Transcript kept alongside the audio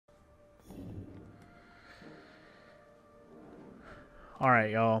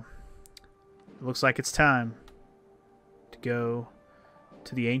Alright, y'all. It looks like it's time to go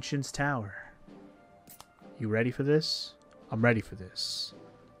to the Ancient's Tower. You ready for this? I'm ready for this.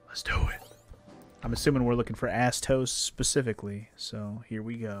 Let's do it. I'm assuming we're looking for Astos specifically, so here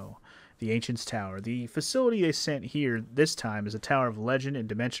we go. The Ancient's Tower. The facility they sent here this time is a Tower of Legend in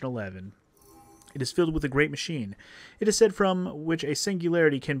Dimension 11. It is filled with a great machine. It is said from which a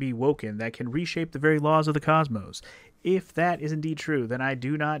singularity can be woken that can reshape the very laws of the cosmos. If that is indeed true, then I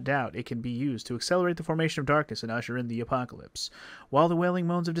do not doubt it can be used to accelerate the formation of darkness and usher in the apocalypse. While the wailing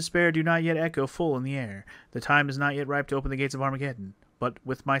moans of despair do not yet echo full in the air, the time is not yet ripe to open the gates of Armageddon. But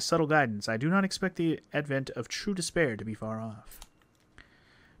with my subtle guidance, I do not expect the advent of true despair to be far off.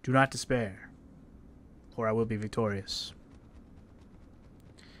 Do not despair, or I will be victorious.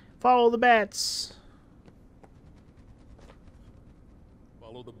 Follow the bats.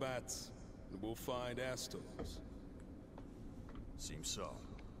 Follow the bats, and we'll find Astos. Seems so.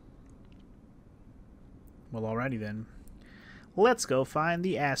 Well, alrighty then. Let's go find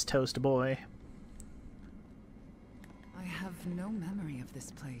the Astos boy. I have no memory of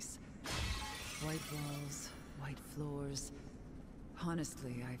this place. White walls, white floors.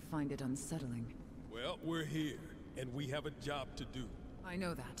 Honestly, I find it unsettling. Well, we're here, and we have a job to do. I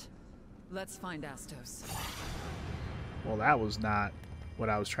know that. Let's find Astos. Well, that was not what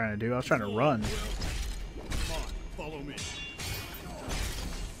I was trying to do. I was trying to run. Come on, follow me.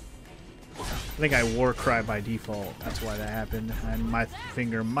 I think I war cry by default. That's why that happened. And my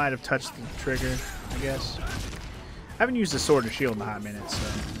finger might have touched the trigger, I guess. I haven't used a sword or shield in a hot minute, so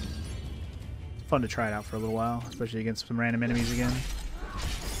it's fun to try it out for a little while, especially against some random enemies again.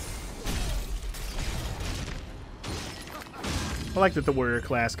 I like that the warrior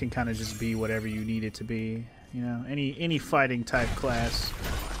class can kind of just be whatever you need it to be. You know, any fighting type class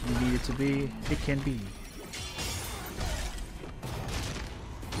you need it to be, it can be.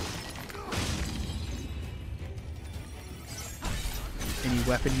 Any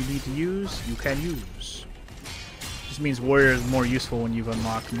weapon you need to use, you can use. Just means warrior is more useful when you've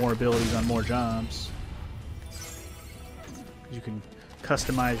unlocked more abilities on more jobs. You can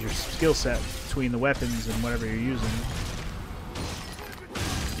customize your skill set between the weapons and whatever you're using.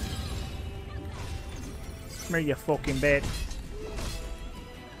 Come here, you fucking bat.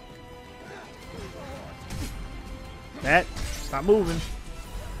 Bat, stop moving.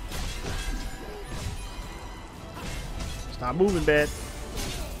 Stop moving, bat.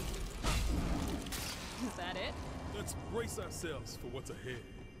 Is that it? Let's brace ourselves for what's ahead.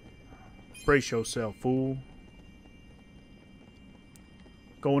 Brace yourself, fool.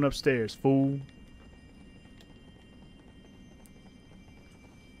 Going upstairs, fool.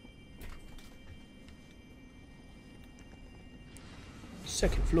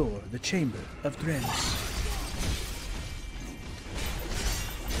 Second floor, the Chamber of Dreams.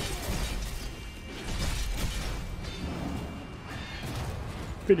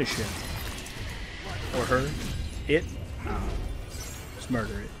 Finish him. Or her. It. Just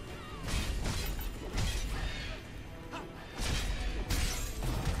murder it.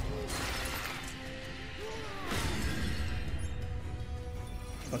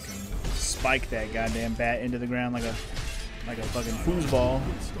 Fucking spike that goddamn bat into the ground like a fucking foosball.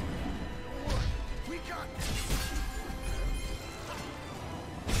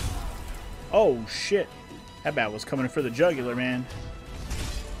 Oh shit. That bat was coming for the jugular, man.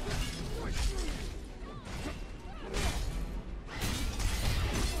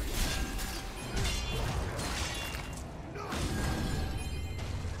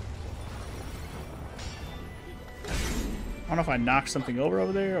 I don't know if I knocked something over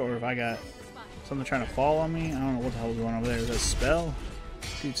there or if I got something trying to fall on me. I don't know what the hell is going on over there. Is that a spell?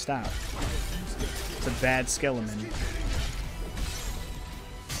 Dude, stop. It's a bad skeleton.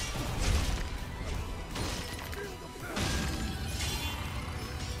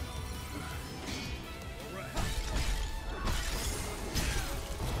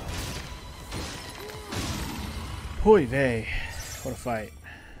 Hoy vey. What a fight.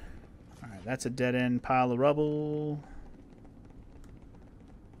 Alright, that's a dead-end pile of rubble.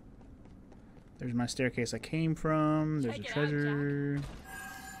 There's my staircase I came from. There's a treasure.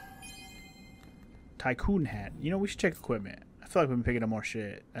 Tycoon hat. You know, we should check equipment. I feel like we've been picking up more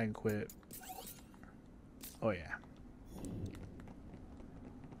shit. I can equip. Oh, yeah.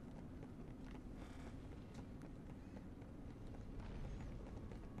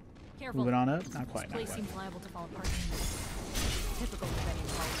 Careful. Moving on up. Not quite, This place not quite. seems liable to fall apart. Typical of any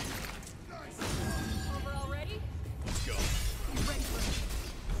problem. Over already? Let's go. You ready for it?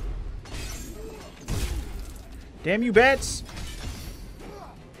 Damn you, bats!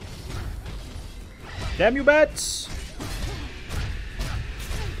 Damn you, bats!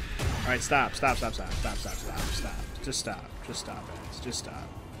 Alright, stop. Stop. Just stop. Just stop.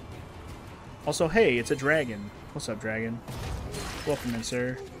 Also, hey, it's a dragon. What's up, dragon? Welcome in,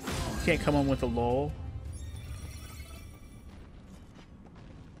 sir. You can't come on with a lull.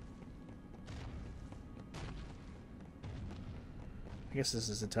 I guess this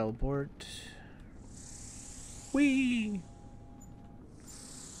is a teleport. Whee!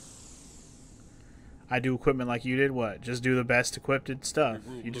 I do equipment like you did. What? Just do the best equipped stuff.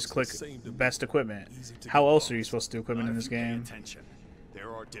 You just click best equipment. How else are you supposed to do equipment in this game? There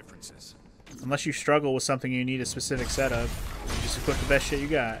are differences. Unless you struggle with something you need a specific setup, just equip the best shit you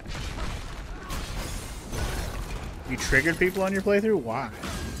got. You triggered people on your playthrough? Why?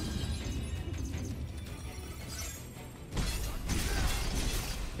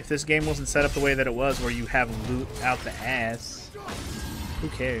 If this game wasn't set up the way that it was, where you have loot out the ass, who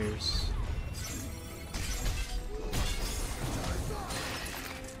cares?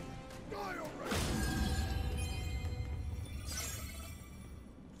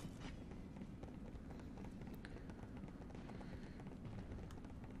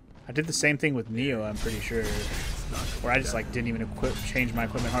 I did the same thing with Neo, I'm pretty sure. Where I just like didn't even change my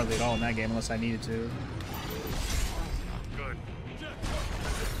equipment hardly at all in that game unless I needed to. Good.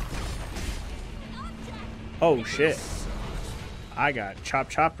 Oh shit. I got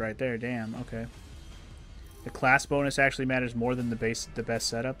chopped right there, damn, okay. The class bonus actually matters more than the best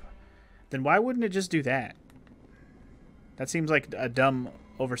setup. Then why wouldn't it just do that? That seems like a dumb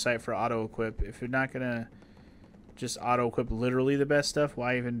oversight for auto equip. If you're not gonna just auto equip literally the best stuff,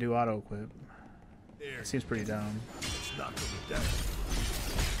 why even do auto equip? It seems pretty dumb. Let's knock them down.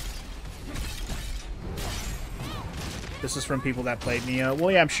 This is from people that played Neo.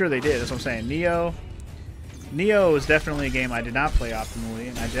 Well, yeah, I'm sure they did. That's what I'm saying. Neo is definitely a game I did not play optimally,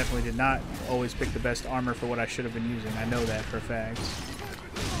 and I definitely did not always pick the best armor for what I should have been using. I know that for a fact.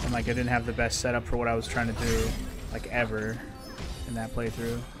 And like I didn't have the best setup for what I was trying to do, like ever, in that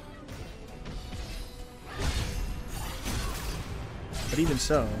playthrough. But even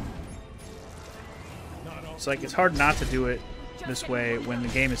so, it's like it's hard not to do it this way when the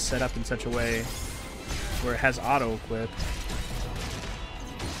game is set up in such a way where it has auto equip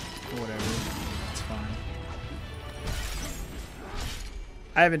or whatever. It's fine.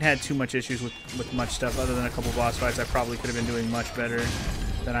 I haven't had too much issues with much stuff other than a couple boss fights. I probably could have been doing much better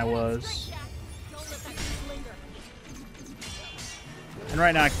than I was. And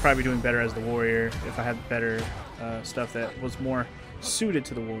right now I could probably be doing better as the warrior if I had better stuff that was more suited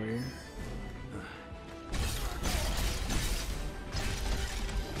to the warrior.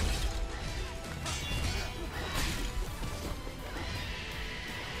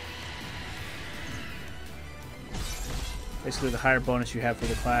 Basically, the higher bonus you have for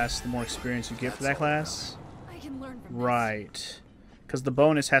the class, the more experience you get for that class. I can learn from Right. Because the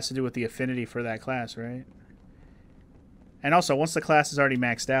bonus has to do with the affinity for that class, right? And also, once the class is already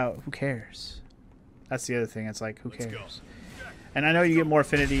maxed out, who cares? That's the other thing. It's like, who cares? And I know you get more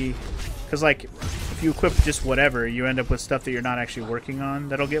affinity, because like, if you equip just whatever, you end up with stuff that you're not actually working on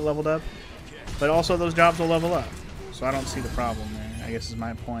that'll get leveled up. But also, those jobs will level up. So I don't see the problem there, I guess is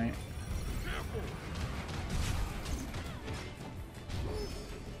my point.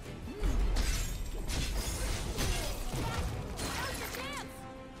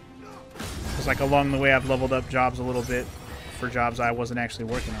 Because like along the way, I've leveled up jobs a little bit for jobs I wasn't actually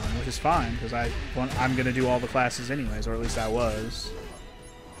working on, which is fine because I'm going to do all the classes anyways, or at least I was.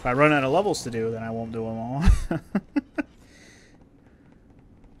 If I run out of levels to do, then I won't do them all.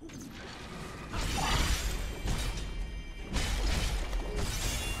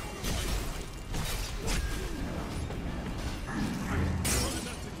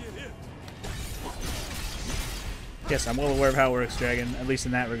 Yes, I'm well aware of how it works, Dragon, at least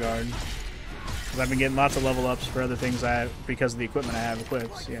in that regard. Because I've been getting lots of level ups for other things because of the equipment I have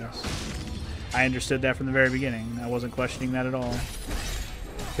equipped, yes. I understood that from the very beginning. I wasn't questioning that at all.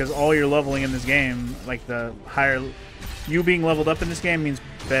 Because all your leveling in this game, like the higher... You being leveled up in this game means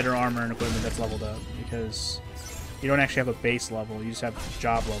better armor and equipment that's leveled up. Because you don't actually have a base level, you just have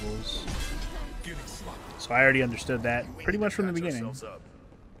job levels. So I already understood that pretty much from the beginning.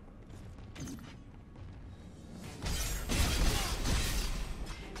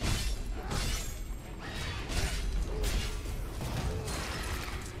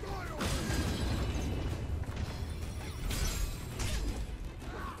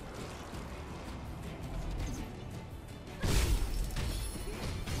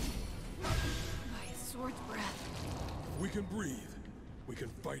 We can breathe. We can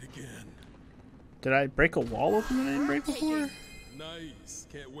fight again. Did I break a wall open that I didn't break before? Nice.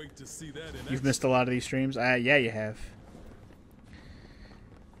 Can't wait to see that in You've missed a lot of these streams. Yeah, you have.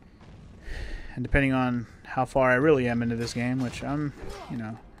 And depending on how far I really am into this game, which I'm, you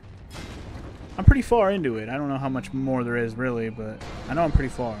know, I'm pretty far into it. I don't know how much more there is really, but I know I'm pretty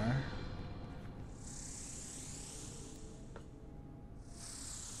far.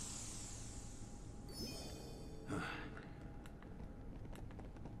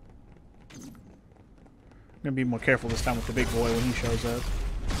 I'm gonna be more careful this time with the big boy when he shows up.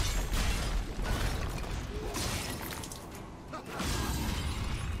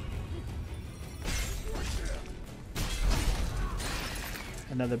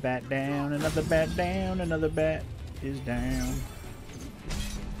 Another bat down, another bat down, another bat is down.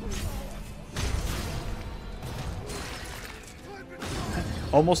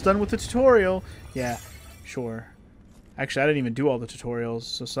 Almost done with the tutorial. Yeah, sure. Actually, I didn't even do all the tutorials,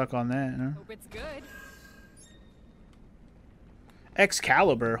 so suck on that, huh? Hope it's good.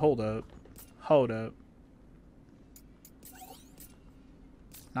 Excalibur, hold up. Hold up.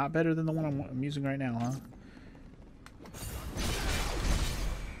 Not better than the one I'm using right now, huh?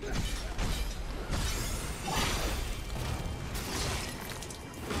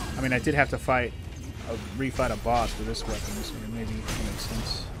 I mean, I did have to refight a boss with this weapon, so maybe it makes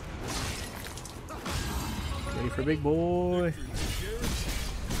sense. Ready for big boy.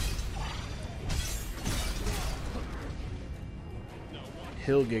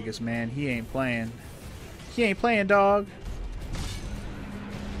 Hillgigus, man, he ain't playing. He ain't playing, dog.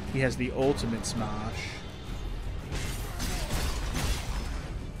 He has the ultimate smash.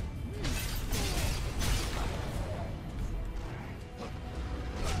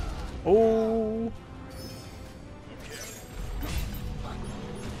 Oh.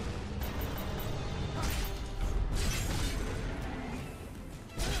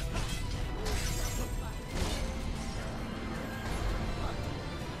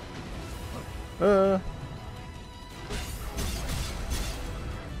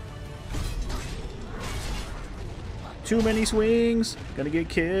 Too many swings. Gonna get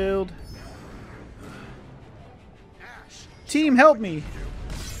killed. Team, help me.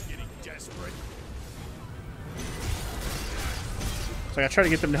 So I tried to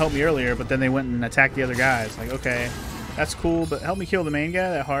get them to help me earlier, but then they went and attacked the other guys. Like, okay, that's cool, but help me kill the main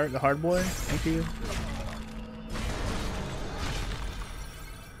guy, the hard boy. Thank you.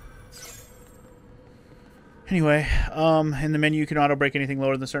 Anyway, in the menu you can auto break anything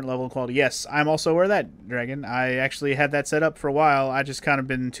lower than a certain level of quality. Yes, I'm also aware of that, Dragon. I actually had that set up for a while. I just kind of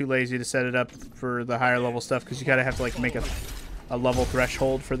been too lazy to set it up for the higher level stuff because you gotta have to like make a level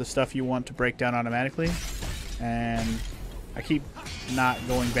threshold for the stuff you want to break down automatically. And I keep not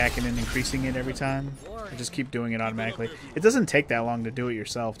going back in and increasing it every time. I just keep doing it automatically. It doesn't take that long to do it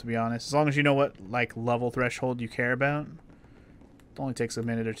yourself, to be honest. As long as you know what like level threshold you care about. It only takes a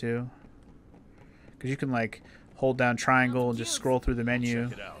minute or two. Because you can like hold down triangle and just scroll through the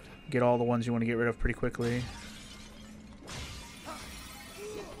menu, get all the ones you want to get rid of pretty quickly.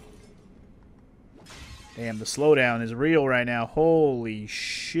 Damn, the slowdown is real right now. Holy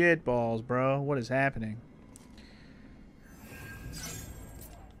shit balls, bro. What is happening?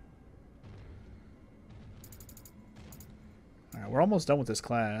 Alright, we're almost done with this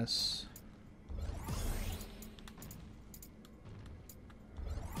class.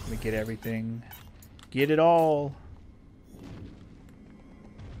 Let me get everything. Get it all.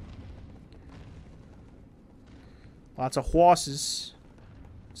 Lots of horses.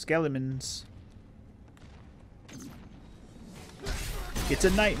 Skeletons. It's a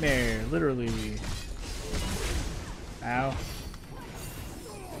nightmare, literally. Ow.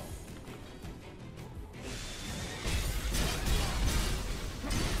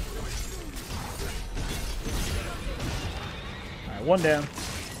 Alright, one down.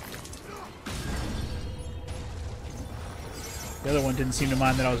 The other one didn't seem to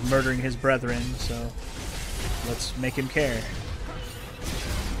mind that I was murdering his brethren, so let's make him care.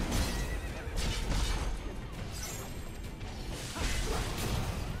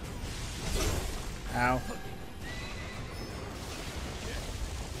 Ow.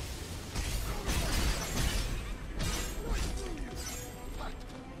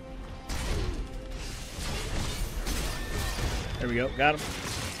 There we go, got him.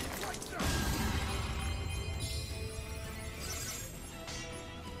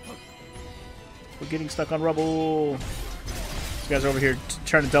 We're getting stuck on rubble. These guys are over here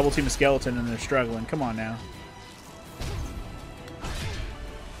trying to double team a skeleton and they're struggling. Come on now.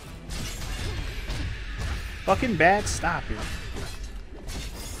 Fucking bats, stop it.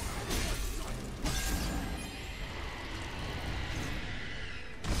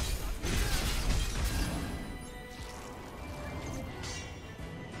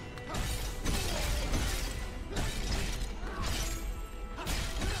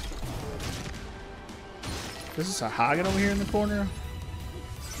 This is Sahagin over here in the corner?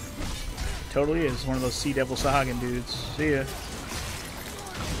 Totally is. One of those Sea Devil Sahagin dudes. See ya.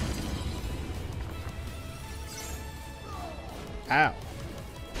 Ow.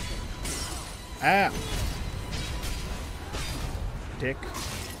 Ow. Dick.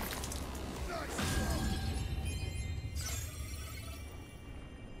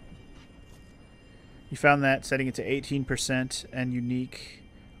 You found that setting it to 18% and unique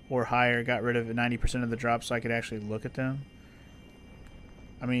or higher got rid of 90% of the drops so I could actually look at them.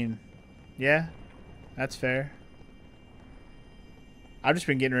 I mean, yeah, that's fair. I've just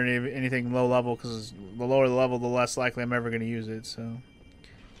been getting rid of anything low level because the lower the level, the less likely I'm ever going to use it, so.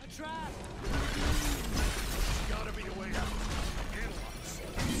 A trap! Gotta be a way out.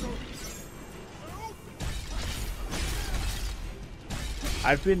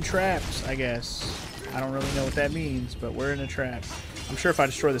 I've been trapped, I guess. I don't really know what that means, but we're in a trap. I'm sure if I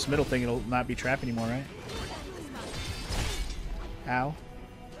destroy this middle thing, it'll not be trapped anymore, right? Ow.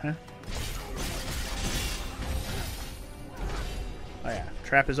 Huh? Oh yeah,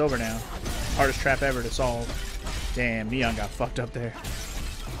 trap is over now. Hardest trap ever to solve. Damn, Neon got fucked up there.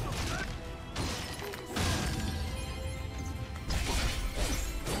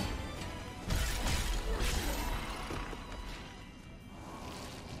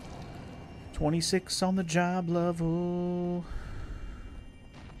 $26 on the job level.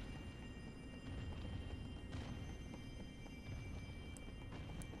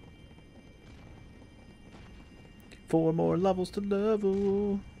 Four more levels to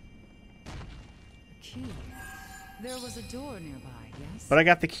level. Key. There was a door nearby, yes? But I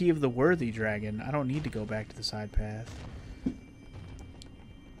got the key of the Worthy Dragon. I don't need to go back to the side path.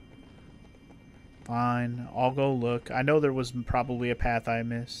 Fine, I'll go look. I know there was probably a path I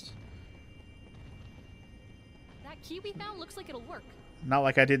missed. That key we found looks like it'll work. Not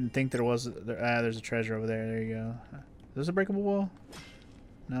like I didn't think there was. There's a treasure over there. There you go. Is this a breakable wall?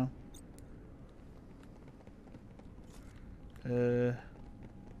 No.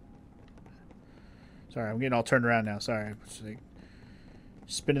 Sorry, I'm getting all turned around now. Sorry, I'm just, like,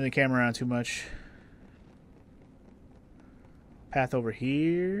 spinning the camera around too much. Path over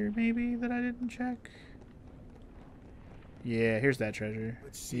here, maybe, that I didn't check. Yeah, here's that treasure.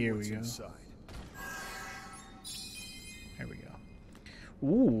 Here we go. Inside. There we go.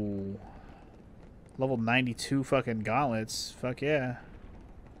 Ooh. Level 92 fucking gauntlets. Fuck yeah.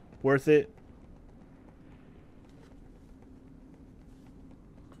 Worth it.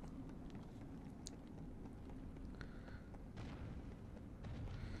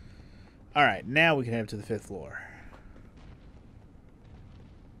 Alright, now we can head to the 5th floor.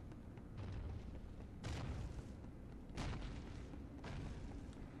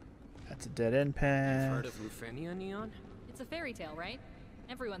 That's a dead-end path. Heard of Lufenia, Neon? It's a fairy tale, right?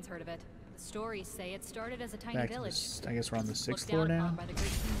 Everyone's heard of it. The stories say it started as a tiny Back to village. this, I guess we're on the 6th Looked floor down now. upon by the great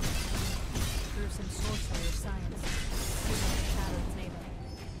humans. Through some sorcery or science, the shadow its neighbor.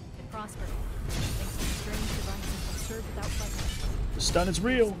 It prospered, thanks to strange devices that served without fighting. The stun is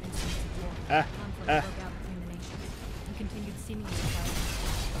real. Ah, Conflict ah. broke out between the nations, and continued seemingly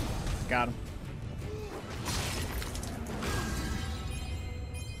without. Got him.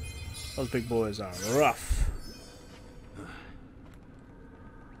 Those big boys are rough.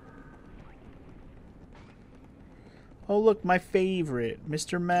 Oh look, my favorite,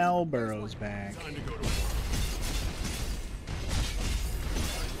 Mr. Malborough's back. Time to go to work.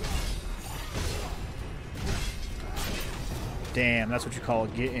 Damn, that's what you call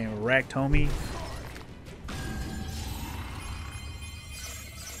getting wrecked, homie.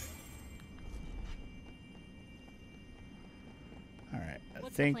 Alright, I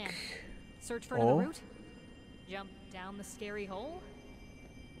What's think... the plan? Search for Oh? another route? Jump down the scary hole?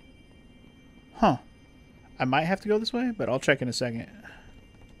 Huh. I might have to go this way, but I'll check in a second.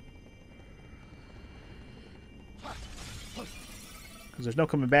 Because there's no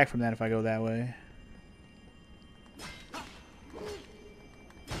coming back from that if I go that way.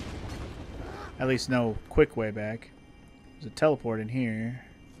 At least no quick way back. There's a teleport in here.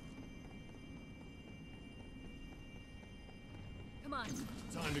 Come on.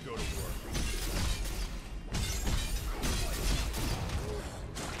 Time to go to work.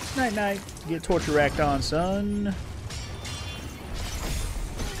 Night night. Get torture racked on, son.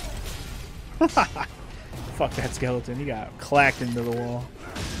 Fuck that skeleton. He got clacked into the wall.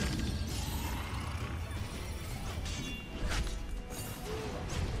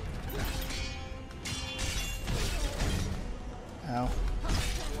 Ow.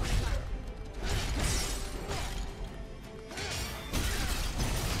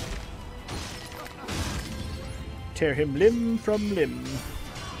 Tear him limb from limb.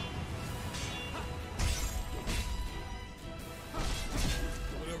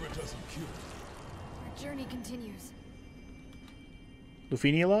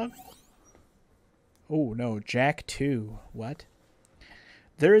 Lufenia log? Oh, no. Jack 2. What?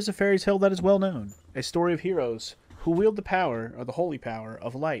 There is a fairy tale that is well known. A story of heroes who wield the power, or the holy power,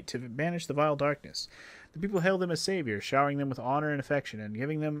 of light to banish the vile darkness. The people hail them as saviors, showering them with honor and affection, and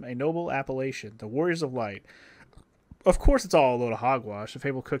giving them a noble appellation, the Warriors of Light. Of course it's all a load of hogwash, a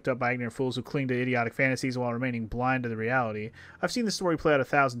fable cooked up by ignorant fools who cling to idiotic fantasies while remaining blind to the reality. I've seen the story play out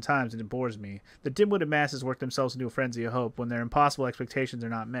 1,000 times and it bores me. The dim-witted masses work themselves into a frenzy of hope when their impossible expectations are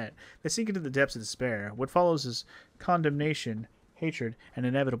not met. They sink into the depths of despair. What follows is condemnation, hatred, and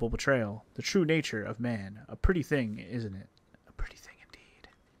inevitable betrayal. The true nature of man. A pretty thing, isn't it? A pretty thing indeed.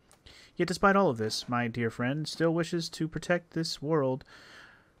 Yet despite all of this, my dear friend still wishes to protect this world,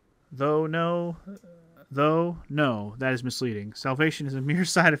 Though no, that is misleading. Salvation is a mere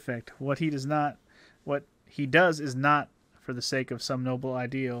side effect. What he does is not for the sake of some noble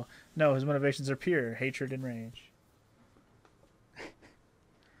ideal. No, his motivations are pure hatred and rage.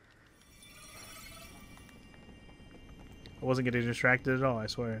 I wasn't getting distracted at all, I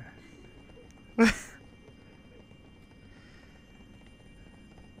swear.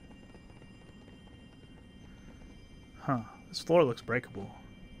 Huh. This floor looks breakable.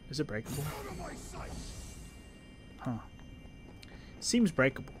 Is it breakable? Huh. Seems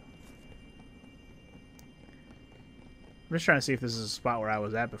breakable. I'm just trying to see if this is a spot where I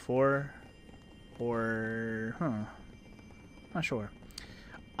was at before. Or... Not sure.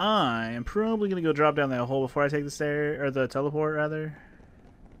 I am probably going to go drop down that hole before I take the stair... Or the teleport, rather.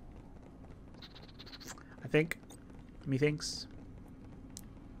 I think. Methinks.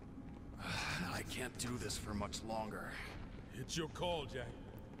 I can't do this for much longer. It's your call, Jack.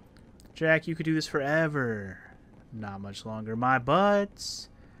 Jack, you could do this forever. Not much longer. My butts.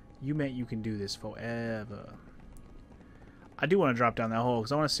 You meant you can do this forever. I do want to drop down that hole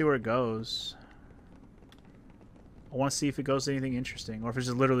because I want to see where it goes. I want to see if it goes to anything interesting or if it's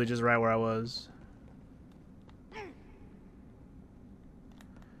just literally just right where I was.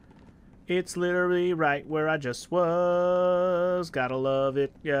 It's literally right where I just was. Gotta love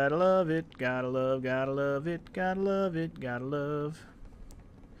it, gotta love it, gotta love it, gotta love it, gotta love.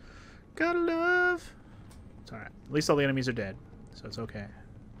 Gotta love. It's alright. At least all the enemies are dead, so it's okay.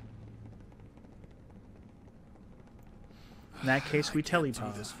 In that case, we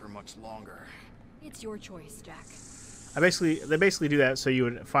teleport. Do this for much longer. It's your choice, Jack. They basically do that so you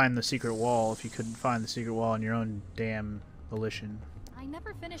would find the secret wall if you couldn't find the secret wall on your own damn volition. I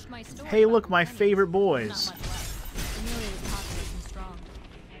never finished my story. Hey, look, my Cornelius. favorite Not boys. much left. Cornelia was populous and strong.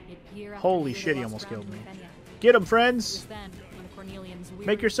 Yet year after Holy year, shit, they he lost almost ground killed to me. Ruthenia. Get 'em, It friends! was then when the Cornelians Make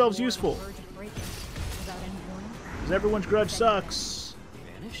wearied yourselves the war useful. on the verge of breaking. Without any warning. Because everyone's grudge sucks.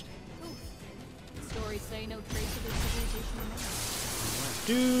 Vanished? Stories say no trace of their civilization remains.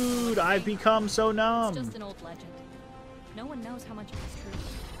 Dude, I've become so It's numb. just an old legend. No one knows how much of it's true.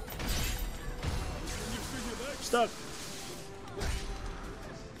 Stuck.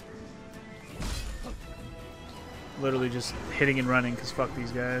 Literally just hitting and running because fuck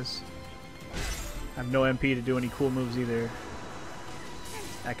these guys. I have no MP to do any cool moves either.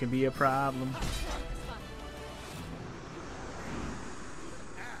 That can be a problem.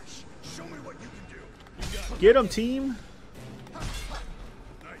 Ash, show me what you can do. Get him, team!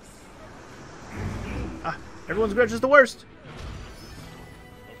 Ah, everyone's grudge is the worst.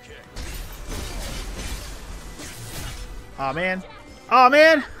 Okay. Aw, man. Aw,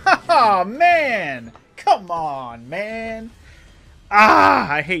 man! Aw, man! Come on, man!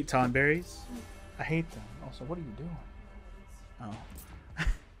 Ah! I hate tonberries. I hate them. Also, what are you doing? Oh.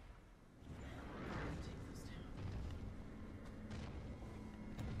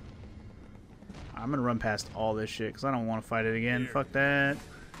 I'm gonna run past all this shit because I don't want to fight it again. Fuck that.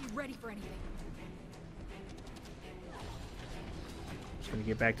 Be ready for anything. Just gonna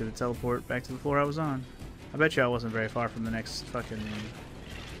get back to the teleport, back to the floor I was on. I bet you I wasn't very far from the next fucking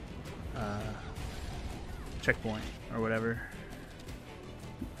checkpoint or whatever.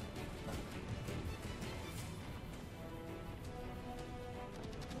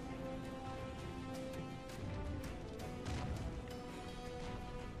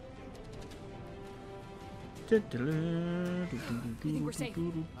 You think we're safe?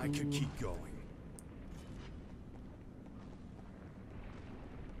 I could keep going.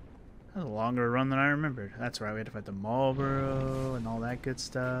 That was a longer run than I remembered. That's right, we had to fight the Marlboro and all that good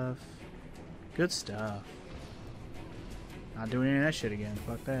stuff. Good stuff. Not doing any of that shit again.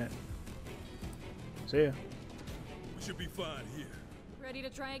 Fuck that. See ya. We should be fine here. Ready to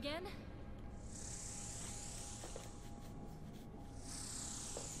try again?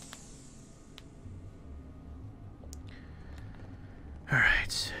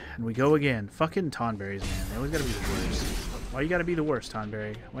 Alright. And we go again. Fucking tonberries, man. They always gotta be the worst. Why you gotta be the worst,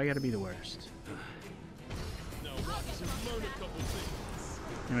 Tonberry? Why you gotta be the worst?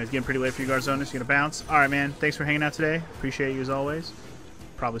 Anyways, getting pretty late for you, Garzonis. You gonna bounce? Alright, man. Thanks for hanging out today. Appreciate you as always.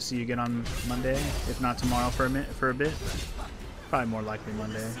 Probably see you again on Monday, if not tomorrow for a bit. Probably more likely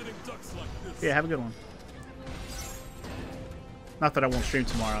Monday. Yeah, have a good one. Not that I won't stream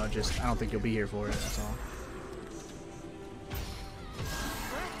tomorrow, just I don't think you'll be here for it, that's all.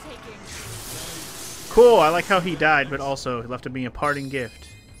 Cool, I like how he died, but also left me a parting gift.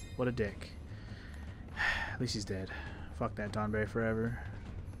 What a dick. At least he's dead. Fuck that Tonberry forever.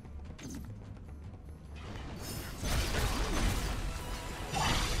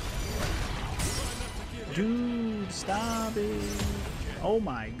 Dude, stop it. Oh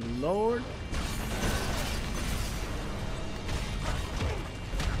my lord.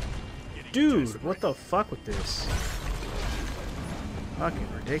 Dude, what the fuck with this? Fucking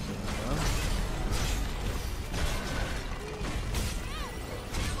ridiculous, bro.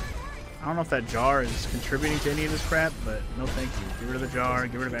 I don't know if that jar is contributing to any of this crap, but no thank you. Get rid of the jar,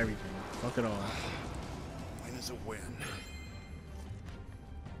 get rid of everything. Fuck it all. Win is a win.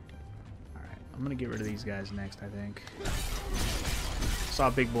 Alright, I'm gonna get rid of these guys next, I think. Saw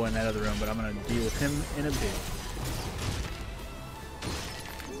a big boy in that other room, but I'm gonna deal with him in a bit.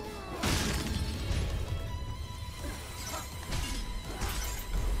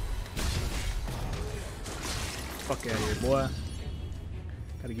 Fuck out of here, boy.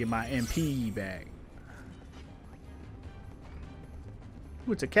 Gotta get my MP back.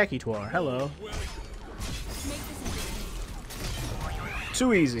 Ooh, it's a Kakituar. Hello.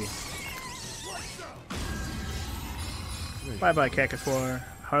 Too easy. Bye bye, Kakituar.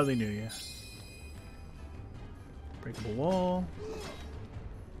 Hardly knew you. Breakable wall.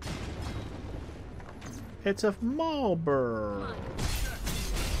 It's a Malbur.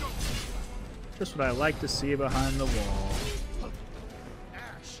 Just what I like to see behind the wall.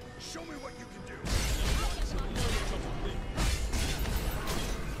 Ash, show me what you can do.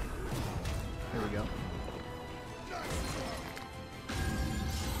 There we go.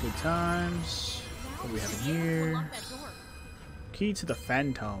 Good times. What do we have in here? Key to the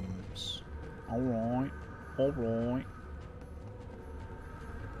Phantoms. Alright. Alright.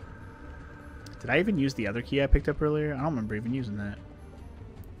 Did I even use the other key I picked up earlier? I don't remember even using that.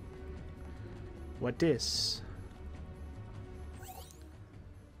 What this?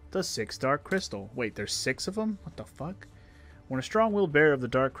 The 6 Dark Crystal. Wait, there's 6 of them? What the fuck? When a strong-willed bearer of the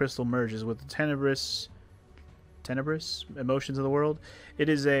Dark Crystal merges with the tenebrous emotions of the world, it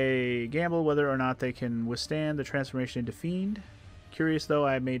is a gamble whether or not they can withstand the transformation into fiend. Curious though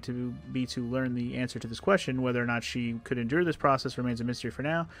I made to be to learn the answer to this question, whether or not she could endure this process remains a mystery for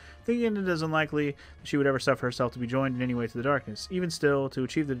now, thinking it is unlikely that she would ever suffer herself to be joined in any way to the darkness. Even still, to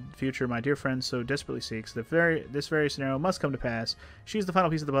achieve the future my dear friend so desperately seeks, this very scenario must come to pass. She is the final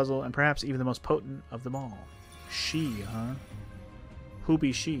piece of the puzzle, and perhaps even the most potent of them all. She, huh? Who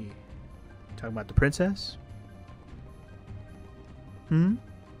be she? Talking about the princess?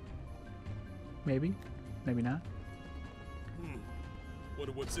 Maybe. Maybe not.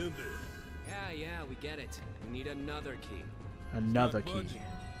 Wonder what's in there. Yeah, we get it. We need another key. Another key.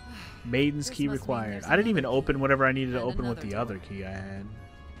 Maiden's key required. I didn't even open whatever I needed to open with the other key I had. I'm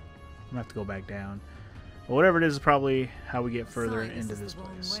gonna have to go back down. But whatever it is probably how we get further into this place.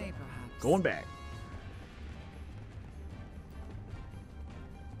 So, going back.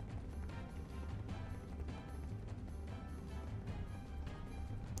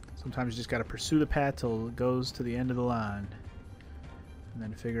 Sometimes you just gotta pursue the path till it goes to the end of the line. And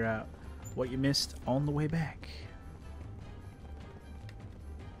then figure out what you missed on the way back.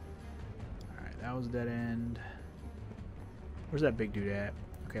 Alright, that was a dead end. Where's that big dude at?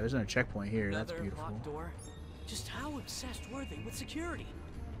 Okay, there's another checkpoint here. That's beautiful. Locked door. Just how obsessed were they with security?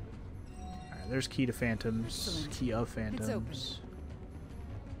 Alright, there's key to Phantoms. Excellent. Key of Phantoms.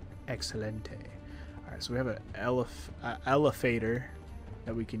 Excelente. Alright, so we have an elevator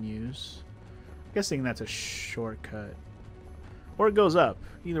that we can use. I'm guessing that's a shortcut. Or it goes up.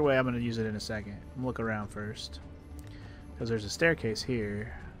 Either way, I'm going to use it in a second. I'm look around first. Because there's a staircase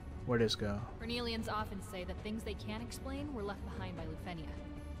here. Where'd this go? Cornelians often say that things they can't explain were left behind by Lufenia.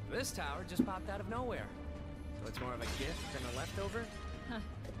 This tower just popped out of nowhere. So it's more of a gift than a leftover? Huh.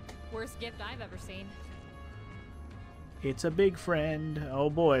 Worst gift I've ever seen. It's a big friend. Oh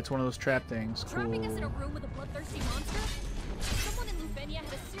boy, it's one of those trap things. Cool. Trapping us in a room with a bloodthirsty monster? Someone in Lufenia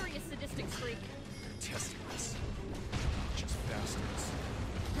had a serious sadistic streak. They're testing us. Just bastards.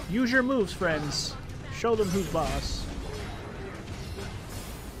 Use your moves, friends. Show them who's boss.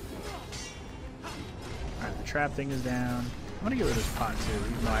 Alright, the trap thing is down. I'm gonna get rid of this pot too,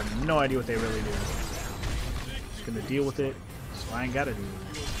 even though I have no idea what they really do. Just gonna deal with it, so I ain't gotta do it.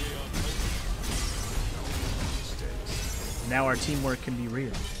 Now our teamwork can be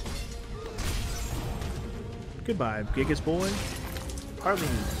real. Goodbye, Gigas boy. Hardly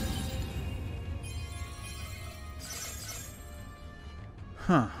knew.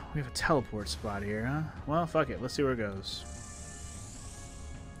 Huh, we have a teleport spot here, huh? Well, fuck it. Let's see where it goes.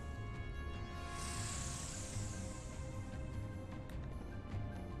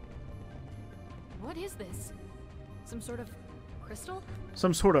 What is this? Some sort of crystal?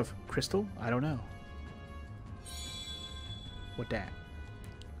 Some sort of crystal? I don't know. What that?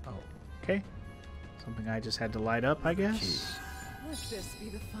 Oh, okay. Something I just had to light up, I guess. Let this be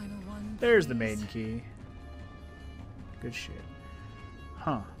the final one. There's the please. maiden key. Good shit.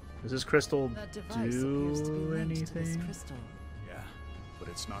 Huh. Does this crystal That device appears to be do linked to this anything? crystal. Yeah, but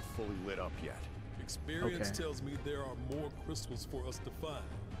it's not fully lit up yet. Experience Okay. tells me there are more crystals for us to find.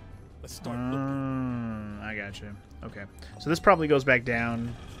 Let's start looking. I gotcha. Okay. So this probably goes back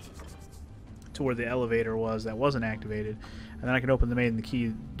down to where the elevator was that wasn't activated. And then I can open the maiden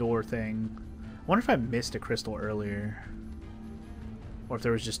key door thing. I wonder if I missed a crystal earlier. Or if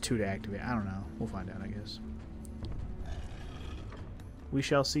there was just 2 to activate. I don't know. We'll find out, I guess. We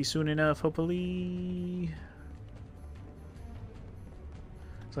shall see soon enough, hopefully.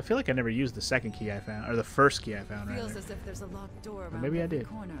 So I feel like I never used the second key I found. Or the first key I found, Feels rather. as if there's a locked door around maybe I every did.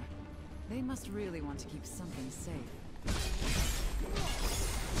 corner. They must really want to keep something safe.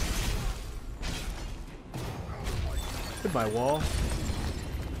 Goodbye, wall.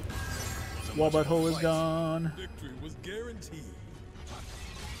 Wall butthole is gone. Victory was guaranteed.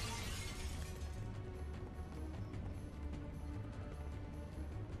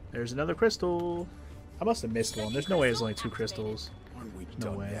 There's another crystal. I must have missed one. There's no way there's only 2 crystals. Aren't we No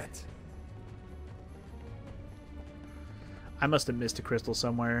done way. yet? I must have missed a crystal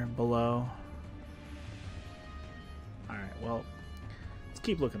somewhere below. Alright, well, let's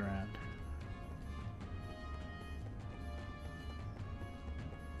keep looking around.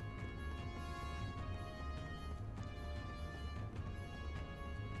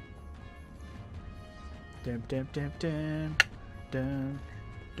 Dum dum dum dum dum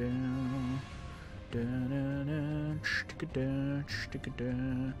dum dun dun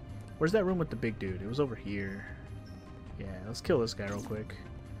dun. Where's that room with the big dude? It was over here. Yeah, let's kill this guy real quick.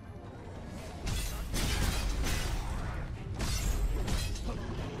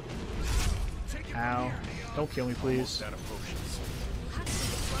 Ow. Don't kill me, please. Out of potions.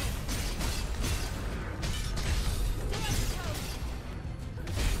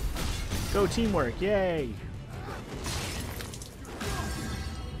 Go teamwork, yay!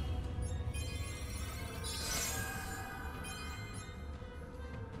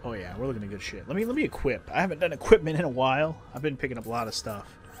 Oh yeah, we're looking at good shit. Let me equip. I haven't done equipment in a while. I've been picking up a lot of stuff.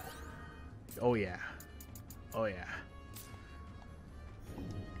 Oh yeah. Oh yeah.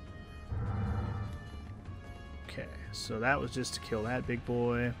 Okay, so that was just to kill that big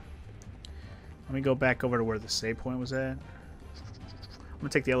boy. Let me go back over to where the save point was at. I'm gonna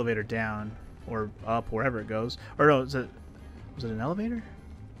take the elevator down or up, wherever it goes. Or no, was it an elevator?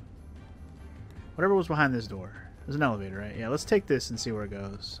 Whatever was behind this door. There's an elevator, right? Yeah, let's take this and see where it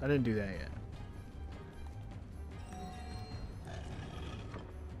goes. I didn't do that yet.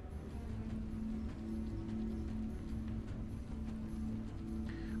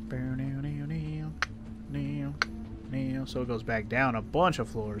 So it goes back down a bunch of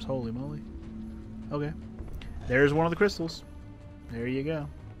floors. Holy moly. Okay. There's one of the crystals. There you go.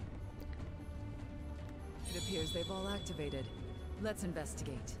 It appears they've all activated. Let's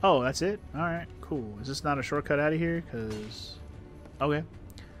investigate. Oh, that's it? Alright, cool. Is this not a shortcut out of here? Because... Okay.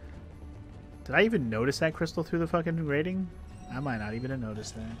 Did I even notice that crystal through the fucking rating? I might not even have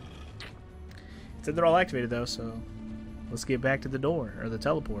noticed that. It said they're all activated, though, so... Let's get back to the door, or the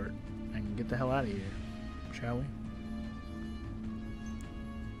teleport, and get the hell out of here. Shall we?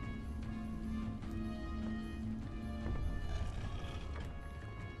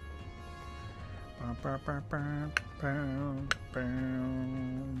 I'm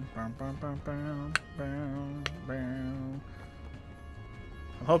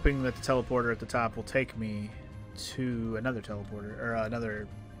hoping that the teleporter at the top will take me to another teleporter, or another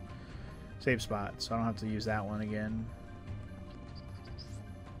save spot, so I don't have to use that one again.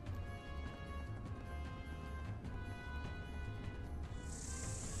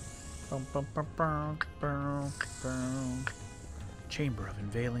 Chamber of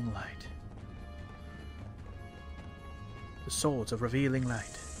unveiling light. The swords of revealing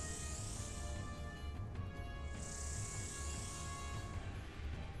light.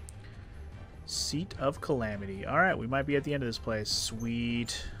 Seat of Calamity. Alright, we might be at the end of this place.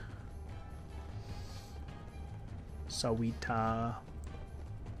 Sweet. Sawita.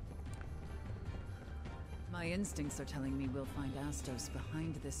 My instincts are telling me we'll find Astos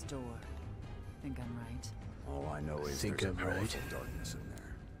behind this door. Think I'm right? All I know is think there's I'm a right. powerful darkness in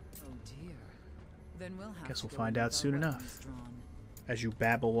there. Oh dear. Then we'll have Guess to we'll go find in out with our soon enough. weapons drawn. As you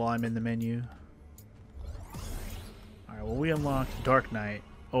babble while I'm in the menu. Alright, well, we unlocked Dark Knight.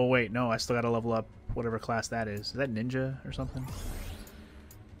 Oh, wait, no, I still gotta level up whatever class that is. Is that Ninja or something?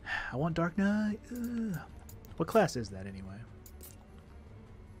 I want Dark Knight. Ugh. What class is that, anyway?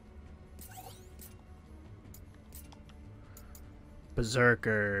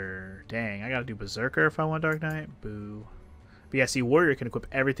 Berserker. Dang, I gotta do Berserker if I want Dark Knight? Boo. But yeah, see, Warrior can equip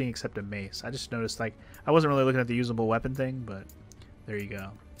everything except a mace. I just noticed, like, I wasn't really looking at the usable weapon thing, but there you go.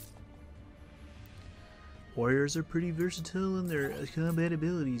 Warriors are pretty versatile in their combat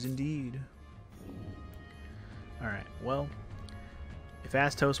abilities, indeed. Alright, well, if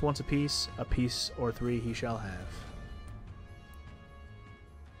Astos wants a piece or 3 he shall have.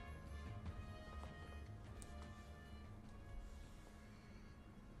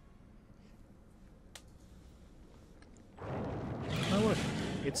 Oh look,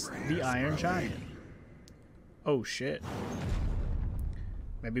 it's the Iron Giant. Oh shit.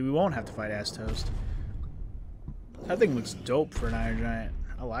 Maybe we won't have to fight Astos. That thing looks dope for an Iron Giant.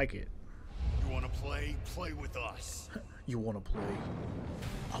 I like it. You wanna play? Play with us. You wanna play?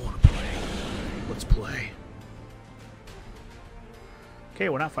 I wanna play. Let's play. Okay,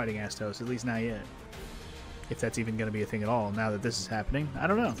 we're not fighting Astos, at least not yet. If that's even gonna be a thing at all now that this is happening. I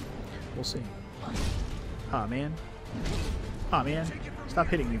don't know. We'll see. Aw, man. Aw, man. Stop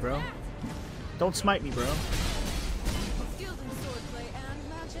hitting me, bro. Don't smite me, bro. Skilled in swordplay and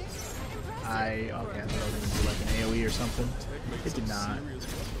magic. Impressive. Okay, I thought I was gonna do like an AoE or something. It did not. Serious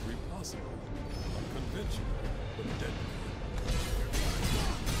weaponry possible. Unconventional, but deadly.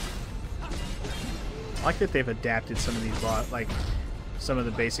 I like that they've adapted some of these like some of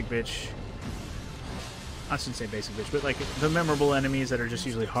the basic bitch. I shouldn't say basic bitch, but like the memorable enemies that are just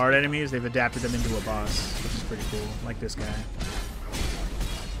usually hard enemies, they've adapted them into a boss, which is pretty cool. Like this guy.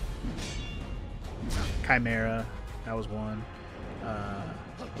 Chimera, that was one.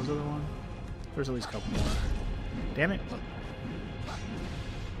 What was the other one? There's at least a couple more. Damn it.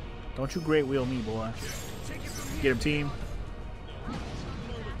 Don't you great wheel me, boy. Get him, team.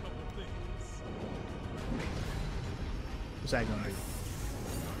 What's that gonna do?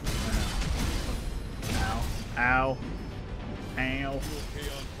 Ow. Ow. Ow.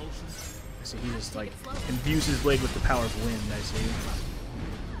 I see he just like imbues his blade with the power of wind, I see.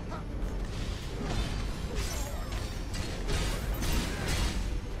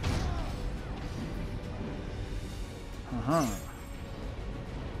 Uh-huh.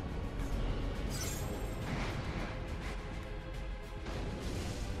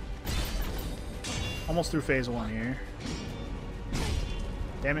 Almost through phase 1 here.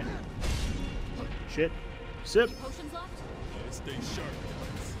 Damn it. Shit. Sip. Potions left? Stay sharp.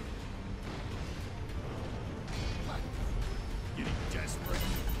 Getting desperate.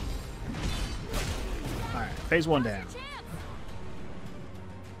 Alright, phase 1 down.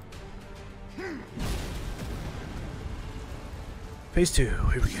 Phase 2,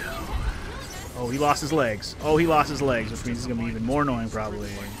 here we go. Oh, he lost his legs. Oh, he lost his legs, which means he's going to be even more annoying, probably.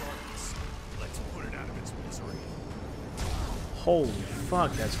 Let's put it out of its misery. Holy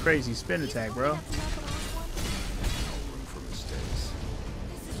fuck, that's crazy spin attack, bro. No room for mistakes.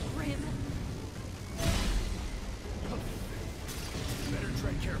 This is grim. Better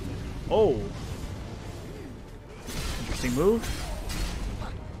tread carefully. Oh. Interesting move.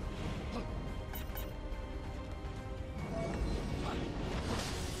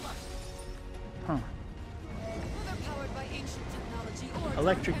 Huh. They're powered by ancient technology or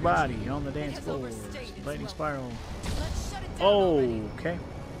Electric body on the dance floor. Lightning spiral. Let's shut it down Oh, already. okay.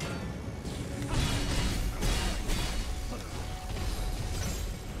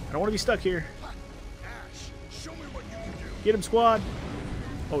 I don't want to be stuck here. Ash, show me what you can do. Get him, squad.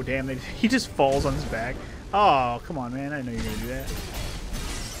 Oh, damn. He just falls on his back. Oh, come on, man. I didn't know you were going to do that.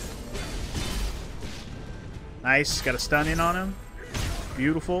 Nice. Got a stun in on him.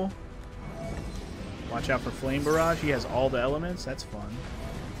 Beautiful. Watch out for Flame Barrage. He has all the elements. That's fun.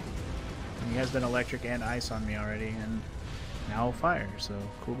 And he has been electric and ice on me already. And now fire. So,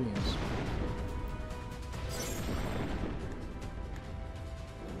 cool beans.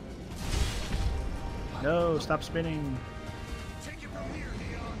 No, stop spinning. Take it from here,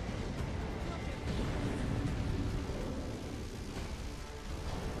 Neon.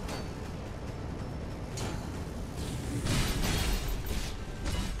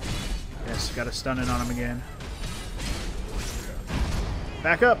 Yes, got a stunning on him again.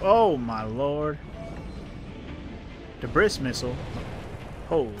 Back up. Oh, my lord. Debris missile.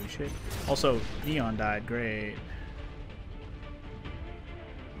 Holy shit. Also, Neon died. Great.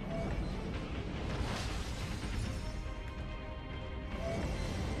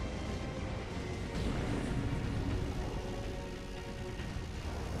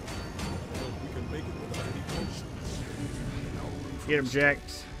 We can make it without any potions. Get him, Jack.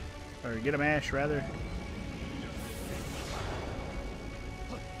 Or get him, Ash, rather.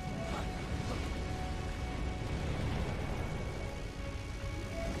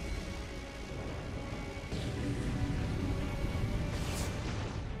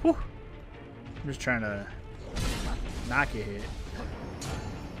 Whew. I'm just trying to knock a hit.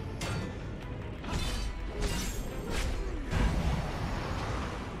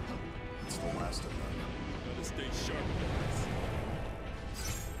 It's the last of them. Gotta stay sharp, guys.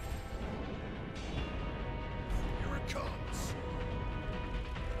 Here it comes.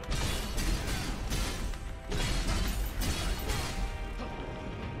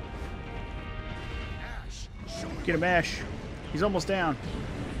 Ash, show me. Get him, Ash. He's almost down.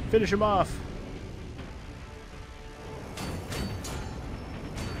 Finish him off.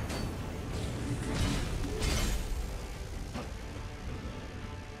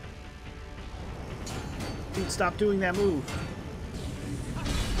 Dude, stop doing that move.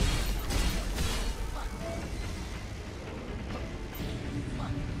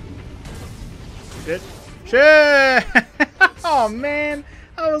 Shit. Shit! Oh, man.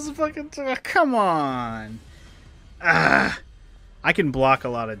 I was fucking... come on. Ah. I can block a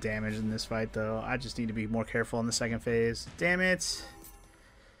lot of damage in this fight, though. I just need to be more careful in the second phase. Damn it.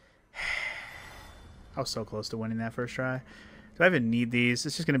 I was so close to winning that first try. Do I even need these?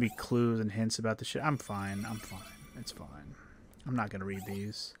 It's just going to be clues and hints about the shit. I'm fine. I'm fine. It's fine. I'm not going to read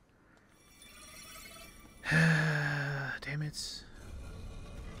these. Damn it.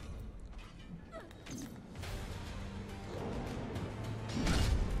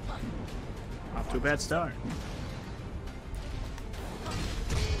 Off to a bad start.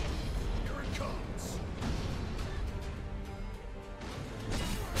 Here it comes.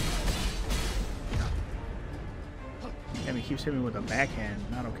 Damn, he keeps hitting me with a backhand.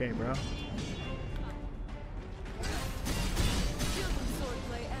 Not okay, bro.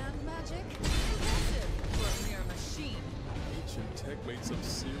 Swordplay and magic? Impressive for a mere machine. Ancient tech made some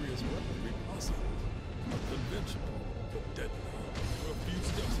serious weaponry possible. Unconventional, but deadly. We're a few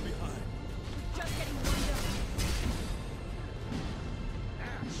steps behind. Just getting warmed up.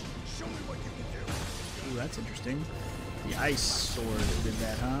 Ash, show me what you can do. Ooh, that's interesting. The ice sword did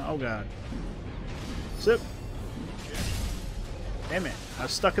that, huh? Oh god. Sip. Damn it. I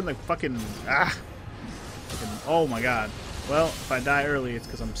was stuck in the fucking... Ah! Fucking, oh my god. Well, if I die early, it's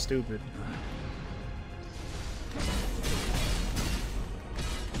because I'm stupid.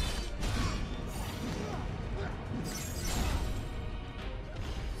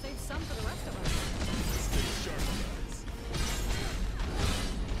 Save some for the rest of us. Stay sharp, guys.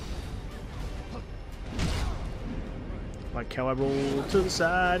 Like how I roll to the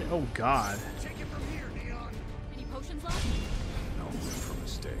side. Oh god. Take it from here, Neon. Any potions left? No room for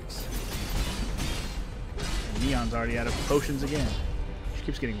mistakes. And Neon's already out of potions again. She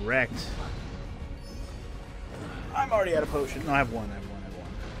keeps getting wrecked. I'm already out of potion. No, I have one.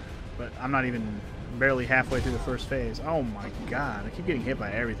 But I'm not even barely halfway through the first phase. Oh my god. I keep getting hit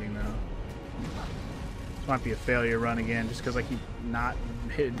by everything though. This might be a failure run again just because I keep not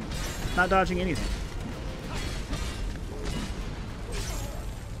dodging anything.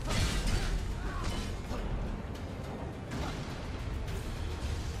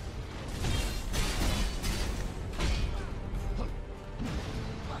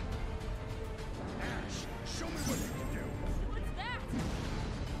 Ash, show me what you can do. What's that?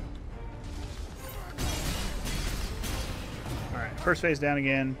 Alright, first phase down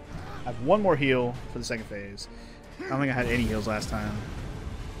again. I have one more heal for the second phase. I don't think I had any heals last time.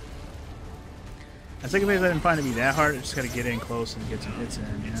 The second phase I didn't find to be that hard. I just gotta get in close and get some hits in,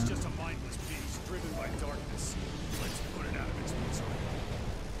 you It's know? just a mindless beast driven by darkness. Let's put it out of its misery.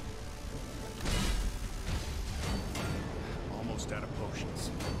 Almost out of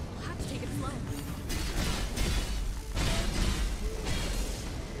potions. We'll have to take it slow.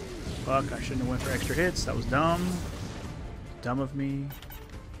 Fuck, I shouldn't have went for extra hits. That was dumb. Dumb of me.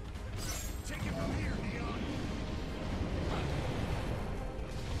 Take it from here, Neon.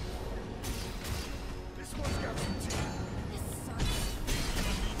 This one's got some teeth. This sucks.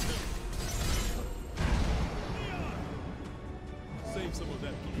 Save some of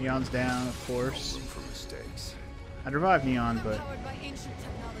that. Neon's down, of course. Room for mistakes. I'd revive Neon, but Powered by ancient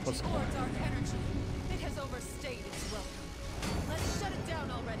technology What's the or point? dark energy. It has overstayed its welcome. Let's shut it down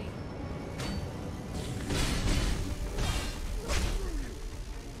already.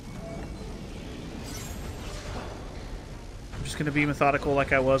 Just gonna be methodical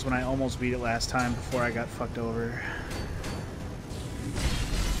like I was when I almost beat it last time before I got fucked over.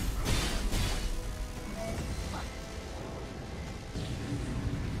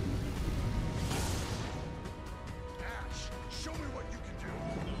 Ash, show me what you can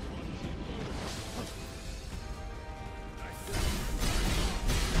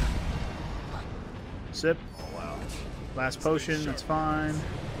do. Sip. Last potion, that's fine.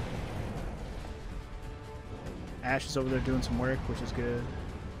 Ash is over there doing some work, which is good.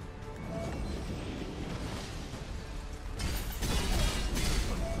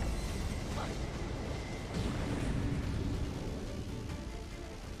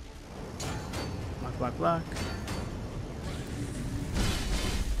 Block, block, block.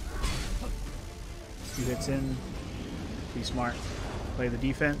 Few hits in. Be smart. Play the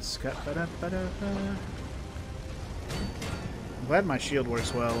defense. I'm glad my shield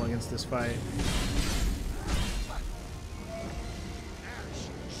works well against this fight.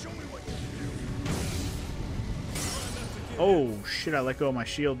 Oh shit, I let go of my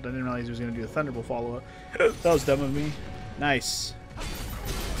shield. I didn't realize he was going to do a Thunderbolt follow-up. That was dumb of me. Nice.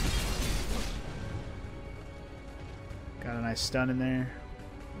 Got a nice stun in there.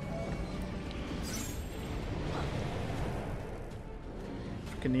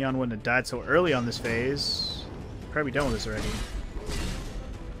 Freaking Neon wouldn't have died so early on this phase. Probably done with this already.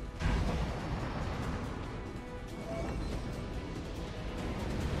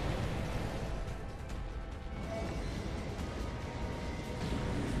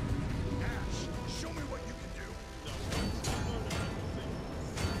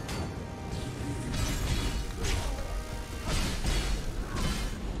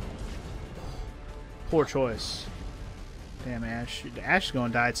 Poor choice. Damn, Ash. Ash is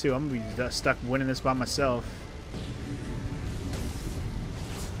going to die too. I'm going to be stuck winning this by myself.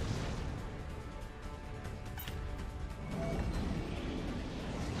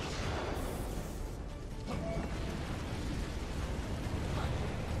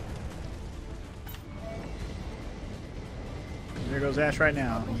 There goes Ash right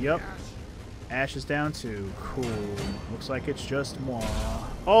now. Yup. Ash is down too. Cool. Looks like it's just moi.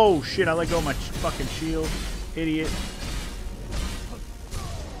 Oh shit, I let go of my fucking shield. Idiot.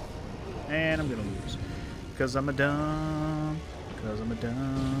 And I'm gonna lose. Because I'm a dumb. Because I'm a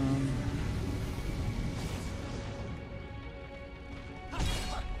dumb.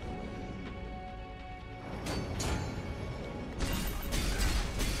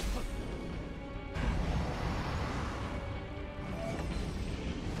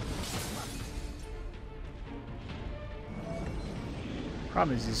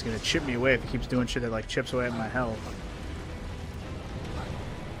 Problem is he's gonna chip me away if he keeps doing shit that like chips away at my health.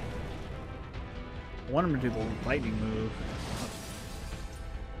 I want him to do the lightning move.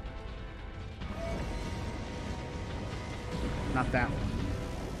 Not that one.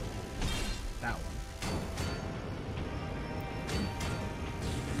 That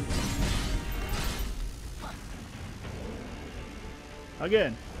one.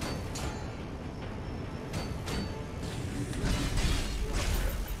 Again.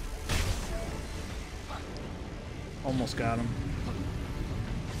 Almost got him.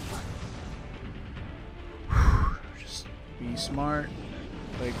 Just be smart.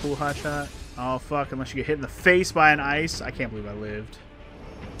 Play a cool hot shot. Oh fuck, unless you get hit in the face by an ice. I can't believe I lived.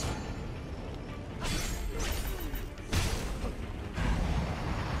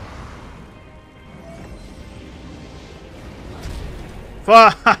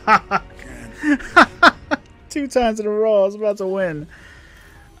 Fuck! 2 times in a row. I was about to win.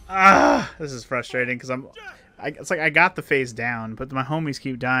 Ah, this is frustrating because it's like I got the phase down, but my homies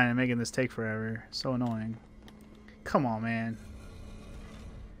keep dying and making this take forever. So annoying. Come on, man.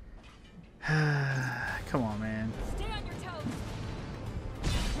 Come on, man. Stay on your toes.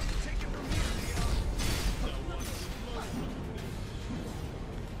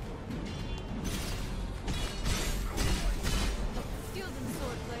 Skills in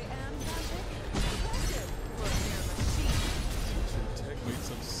swordplay and magic. Impressive for a mere machine. Ancient tech made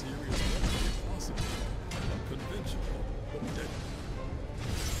some serious weaponry possible. Unconventional, but deadly.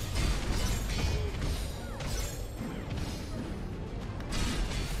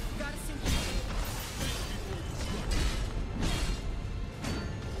 Gotta sink it.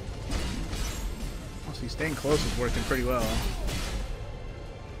 Oh, see, staying close is working pretty well.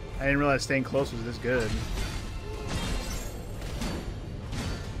 I didn't realize staying close was this good.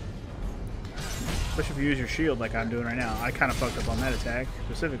 Especially if you use your shield like I'm doing right now. I kind of fucked up on that attack,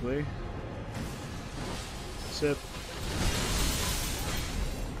 specifically. Sip.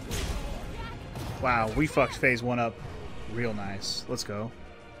 Wow, we fucked phase 1 up real nice. Let's go.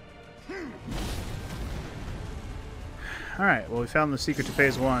 Alright, well we found the secret to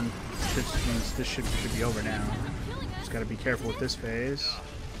phase 1. Which means this should be over now. Just gotta be careful with this phase.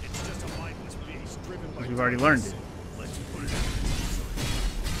 Because we've already learned it.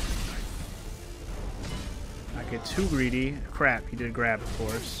 Not get too greedy. Crap, he did grab, of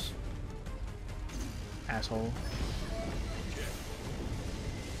course. Asshole.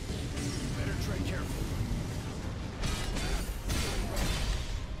 Better tread careful.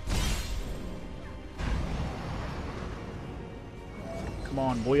 Come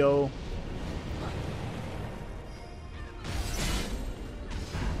on, boyo.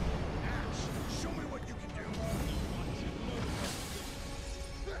 Show me what you can do.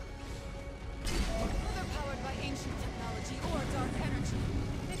 Whether powered by ancient technology or dark energy,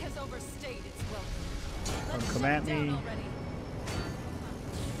 it has overstayed its welcome. Don't come at me.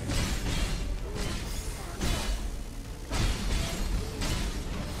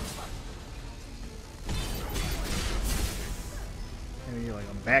 Maybe like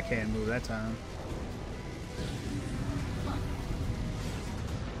a backhand move that time.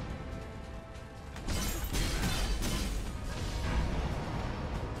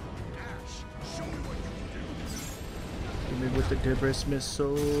 Ash, show me what you can do. Hit me with the Debris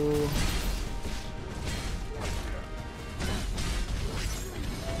missile.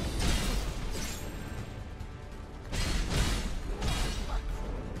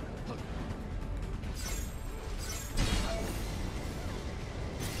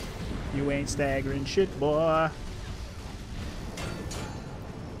 You ain't staggering shit, boy.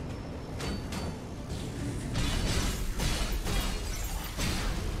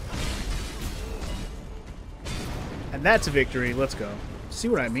 And that's a victory. Let's go. See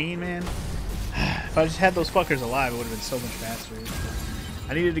what I mean, man? If I just had those fuckers alive, it would have been so much faster.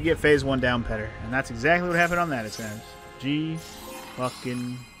 I needed to get phase 1 down better, and that's exactly what happened on that attempt. G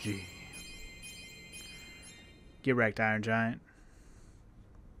fucking G. Get wrecked, Iron Giant.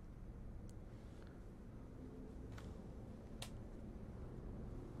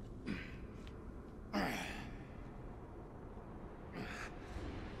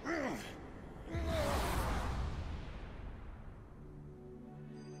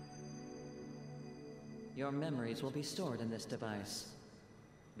 Your memories will be stored in this device.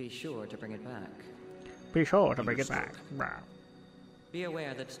 Be sure to bring it back. Be sure to bring it back. Brah. Be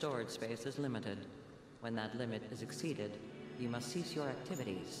aware that storage space is limited. When that limit is exceeded, you must cease your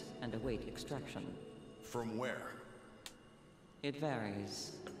activities and await extraction. From where? It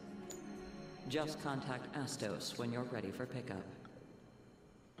varies. Just contact Astos when you're ready for pickup.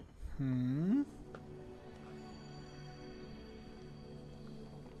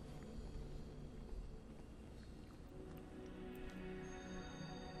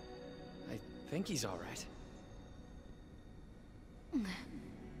 I think he's all right. You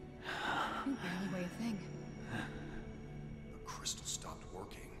barely weigh a thing. The crystal stopped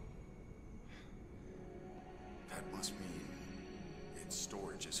working. That must mean its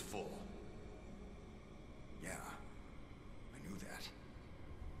storage is full. Yeah, I knew that.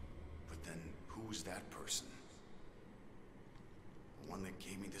 But then who was that person? The one that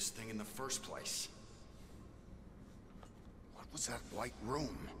gave me this thing in the first place? What was that white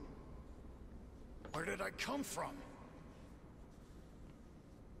room? Where did I come from?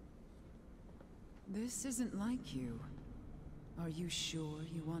 This isn't like you. Are you sure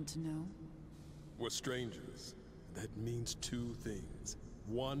you want to know? We're strangers. That means two things.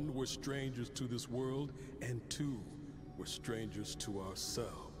 One, we're strangers to this world, and two, we're strangers to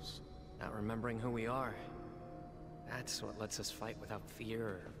ourselves. Not remembering who we are. That's what lets us fight without fear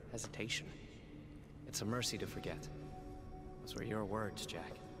or hesitation. It's a mercy to forget. Those were your words,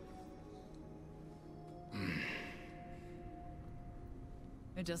 Jack.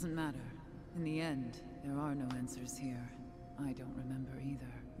 It doesn't matter. In the end, there are no answers here. I don't remember either.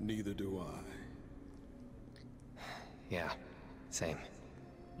 Neither do I. Yeah, same.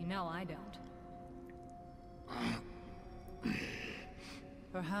 You know I don't.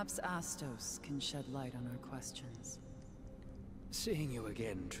 Perhaps Astos can shed light on our questions. Seeing you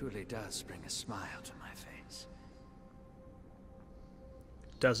again truly does bring a smile to my face.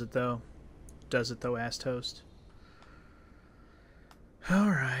 Does it though? Does it though, ass toast?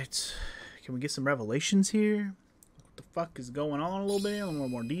 Alright. Can we get some revelations here? What the fuck is going on a little bit? A little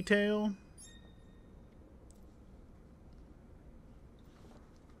more detail.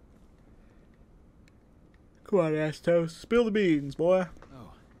 Come on, ass toast. Spill the beans, boy.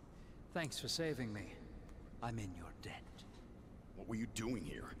 Oh, thanks for saving me. I'm in your debt. What were you doing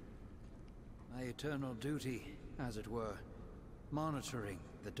here? My eternal duty, as it were. Monitoring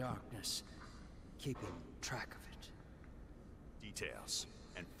the darkness. Keeping track of it. Details.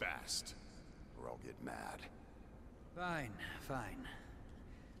 And fast. Or I'll get mad. Fine, fine.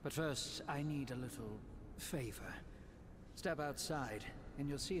 But first, I need a little favor. Step outside, and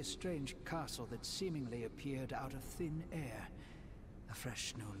you'll see a strange castle that seemingly appeared out of thin air. A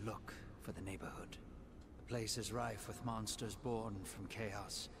fresh new look for the neighborhood. The place is rife with monsters born from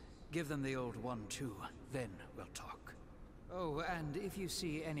chaos. Give them the old one too, then we'll talk. Oh, and if you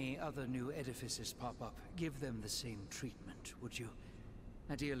see any other new edifices pop up, give them the same treatment, would you?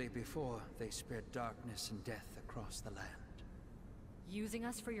 Ideally before they spread darkness and death across the land. Using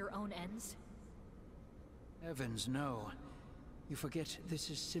us for your own ends? Heavens, no. You forget this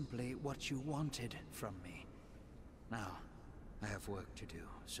is simply what you wanted from me. Now, I have work to do,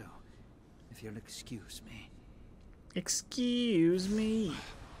 so if you'll excuse me. Excuse me.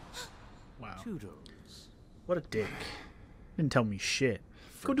 Wow. Toodles. What a dick. Didn't tell me shit.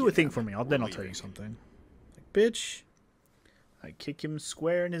 Go do a thing for me. Then I'll tell you something. Like, bitch. I kick him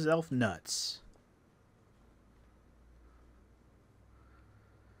square in his elf nuts.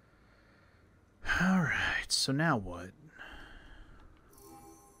 Alright, so now what?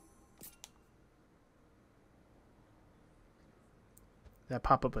 That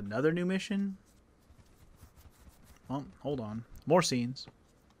pop up another new mission? Well, hold on. More scenes.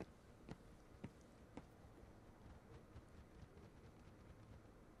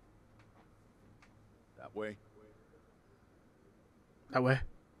 That way. That way?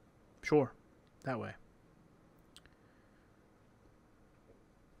 Sure. That way.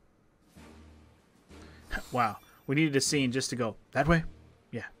 Wow. We needed a scene just to go, that way?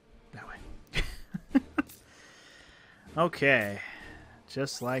 Yeah, that way. Okay.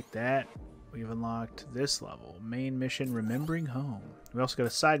 Just like that, we've unlocked this level. Main mission, Remembering Home. We also got a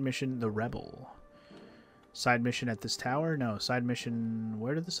side mission, The Rebel. Side mission at this tower? No, side mission...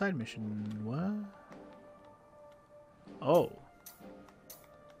 Where did the side mission... What? Oh.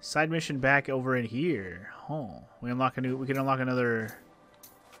 Side mission back over in here. Oh. We can unlock another...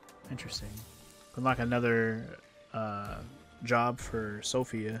 Interesting. Unlock another job for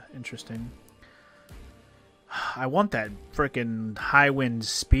Sophia. Interesting. I want that frickin' high wind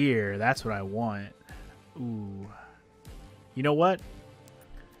spear. That's what I want. Ooh. You know what?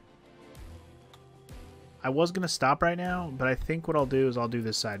 I was going to stop right now, but I think what I'll do is I'll do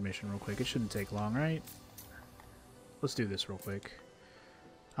this side mission real quick. It shouldn't take long, right? Let's do this real quick.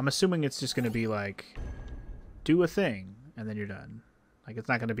 I'm assuming it's just going to be like, do a thing, and then you're done. Like, it's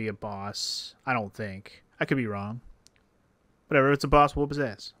not going to be a boss. I don't think. I could be wrong. Whatever, if it's a boss, whoop his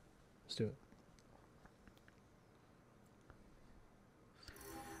ass. Let's do it.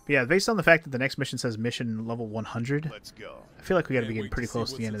 But yeah, based on the fact that the next mission says mission level 100, Let's go. I feel like we got to be getting pretty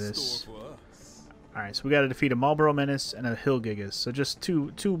close to the end of this. Alright, so we got to defeat a Marlboro Menace and a Hill Gigas. So just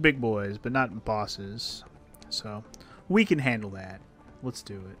two big boys, but not bosses. So we can handle that. Let's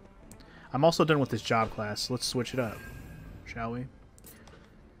do it. I'm also done with this job class. Let's switch it up, shall we?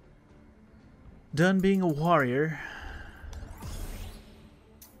 Done being a warrior.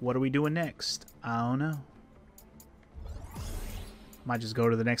 What are we doing next? I don't know. Might just go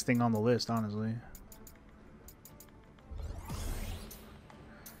to the next thing on the list, honestly.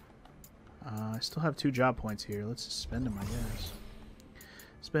 I still have 2 job points here. Let's just spend them, I guess.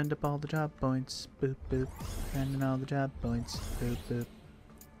 Spend up all the job points. Boop, boop. Spending all the job points. Boop, boop.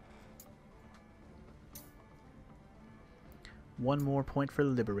 1 more point for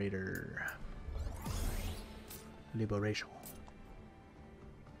Liberator. Liberation.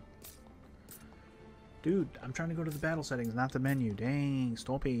 Dude, I'm trying to go to the battle settings, not the menu. Dang,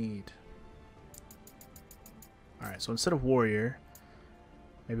 stop it. Alright, so instead of warrior,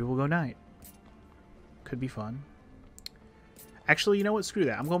 maybe we'll go knight. Could be fun. Actually, you know what? Screw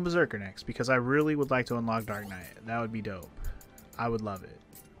that. I'm going berserker next because I really would like to unlock Dark Knight. That would be dope. I would love it.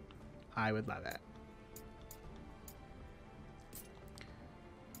 I would love that.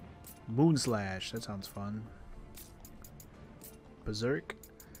 Moonslash. That sounds fun. Berserk.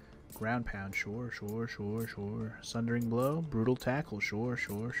 Ground pound. Sure, sure, sure, sure. Sundering blow. Brutal tackle. Sure,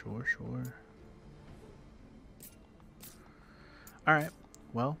 sure, sure, sure. Alright.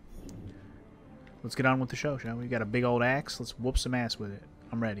 Well. Let's get on with the show, shall we? We got a big old axe. Let's whoop some ass with it.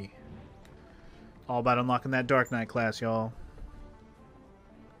 I'm ready. All about unlocking that Dark Knight class, y'all.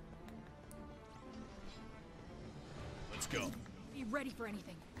 Let's go. Be ready for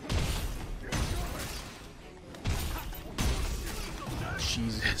anything.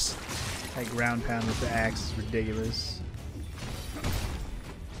 Jesus. That ground pound with the axe is ridiculous.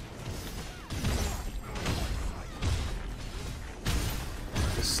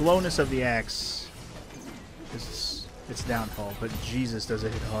 The slowness of the axe is its downfall, but Jesus does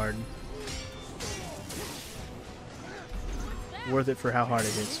it hit hard. Worth it for how hard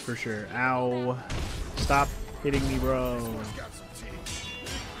it hits, for sure. Ow. Stop hitting me, bro.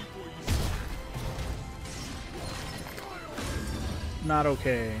 Not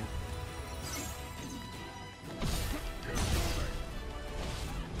okay.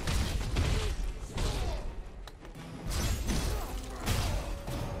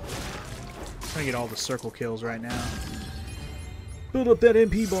 Trying to get all the circle kills right now. Build up that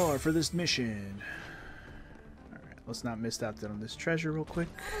MP bar for this mission. Alright, let's not miss out on this treasure real quick.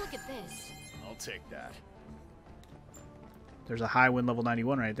 Look at this. I'll take that. There's a high wind level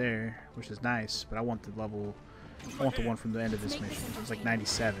 91 right there, which is nice, but I want the level, I want the one from the end of this mission. It's like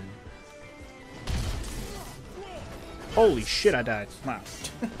 97. Holy shit, I died. Wow.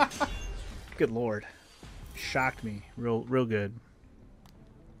 Good lord. Shocked me. Real good.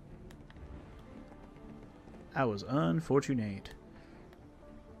 I was unfortunate.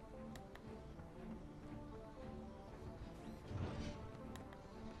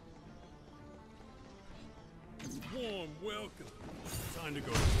 Warm welcome. Time to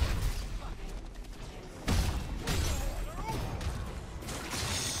go.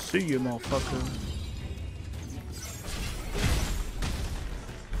 See you, motherfucker.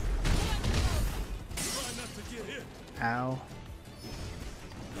 Try not to get hit. Ow.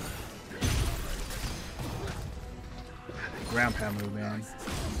 Ground pound move, man.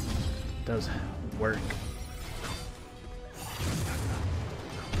 Does work.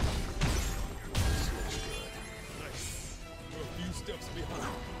 Nice. We're a few steps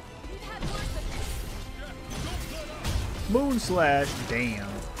behind. Moon slash. Damn.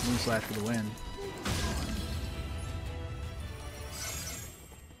 Moon slash for the win.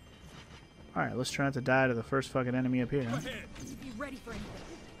 Alright, let's try not to die to the first fucking enemy up here. Huh? Be ready for anything.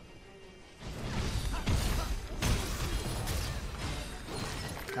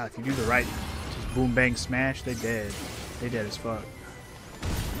 God, if you do the right just boom bang smash, they dead. They dead as fuck.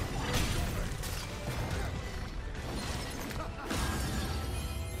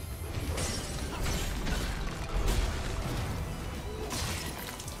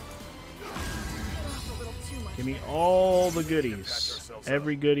 Give me all the goodies.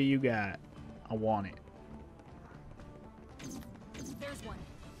 Every goodie you got. I want it. There's one.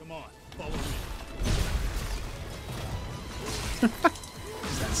 Come on, follow me.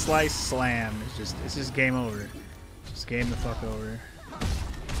 That slice slam is it's just game over. Just game the fuck over.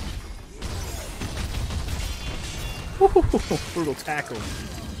 Woo-hoo-hoo-hoo, brutal tackle.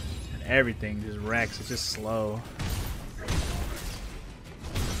 And everything just wrecks. It's just slow.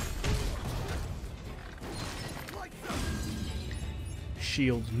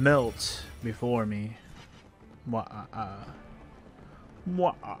 Shields melt before me. Mwah-ah-ah.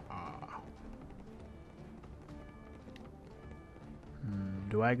 Mwah-ah-ah.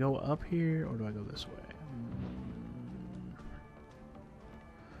 Do I go up here or do I go this way?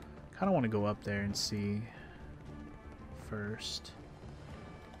 Kind of want to go up there and see first.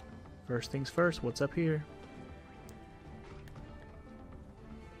 First things first, what's up here?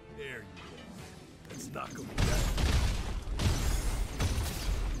 There you are. Let's knock him down.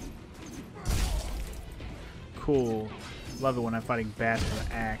 Cool. Love it when I'm fighting bats with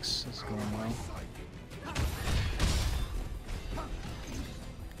an axe. This is going well.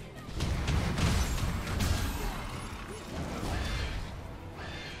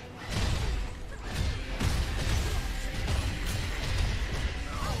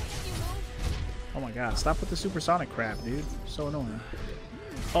 Oh my god, stop with the supersonic crap, dude. So annoying.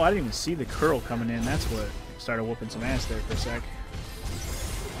 Oh, I didn't even see the curl coming in. That's what started whooping some ass there for a sec.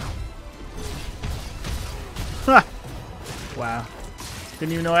 Ha! Wow.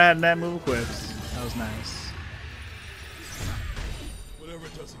 Didn't even know I had that move equipped. That was nice. Whatever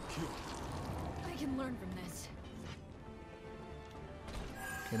doesn't kill. I can learn from this.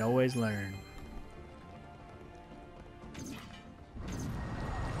 Can always learn.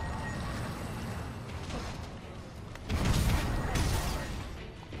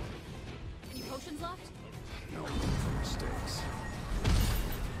 Any potions left? No room for mistakes.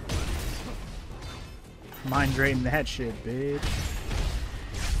 Mind draining that shit, bitch.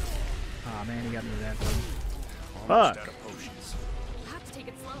 Aw, man, he got me with that thing. Almost Fuck. out of potions. We'll have to take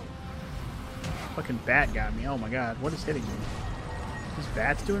it slow. Fucking bat got me. Oh my god, what is hitting me? Is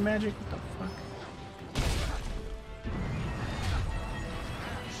bats doing magic? What the fuck?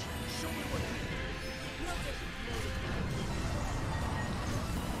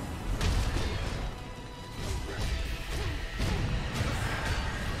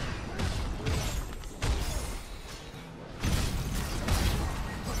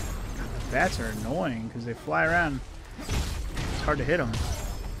 Bats are annoying because they fly around. It's hard to hit them.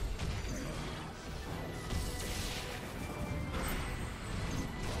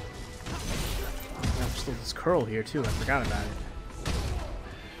 Still this curl here too. I forgot about it.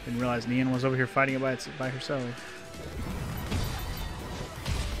 Didn't realize Neon was over here fighting it by herself.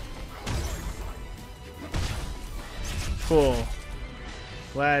 Cool.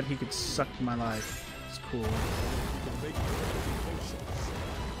 Glad he could suck my life. It's cool.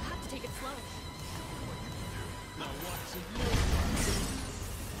 Have to take it slow.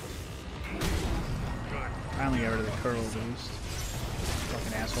 Finally got rid of the curl boost.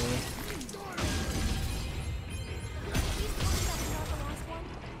 Fucking asshole.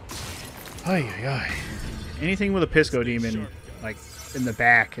 Ay, ay, ay. Anything with a Pisco Demon, like, in the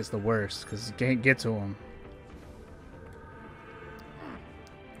back is the worst, because you can't get to him.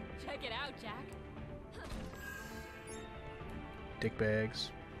 Check it out, Jack. Dick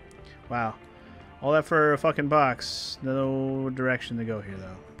bags. Wow. All that for a fucking box. No direction to go here,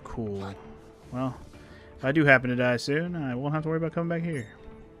 though. Cool. Well, if I do happen to die soon, I won't have to worry about coming back here.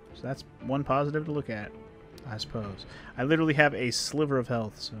 So that's one positive to look at, I suppose. I literally have a sliver of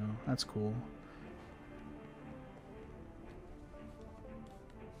health, so that's cool.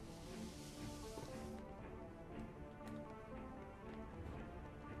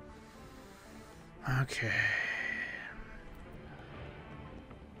 Okay.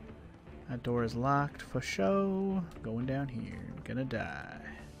 That door is locked for show. Going down here. Gonna die.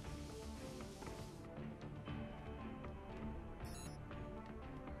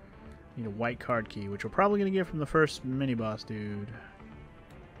 Need a white card key, which we're probably gonna get from the first mini-boss dude.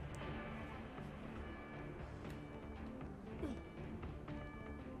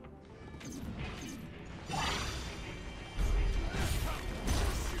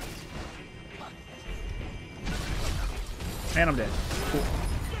 And I'm dead. Cool.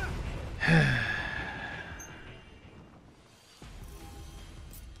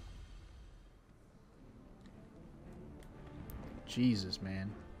 Jesus,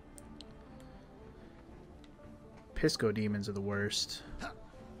 man. Pisco demons are the worst. That's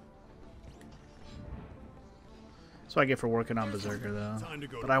what I get for working on Berserker, though.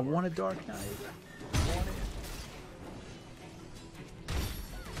 But I want a Dark Knight. I want it.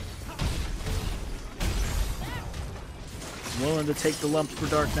 I'm willing to take the lumps for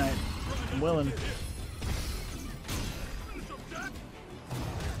Dark Knight. I'm willing.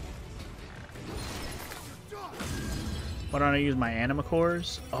 Why don't I use my anima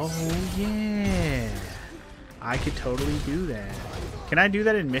cores? Oh yeah, I could totally do that. Can I do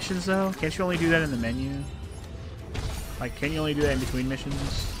that in missions though? Can't you only do that in the menu? Like, can you only do that in between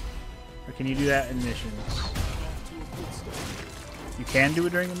missions? Or can you do that in missions? You can do it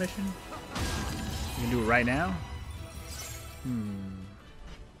during a mission? You can do it right now?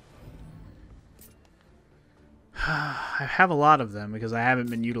 I have a lot of them because I haven't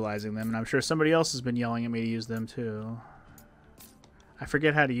been utilizing them, and I'm sure somebody else has been yelling at me to use them too. I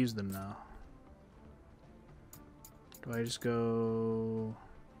forget how to use them though. Do I just go...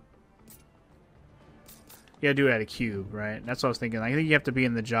 Yeah, do it at a cube, right? That's what I was thinking. I think you have to be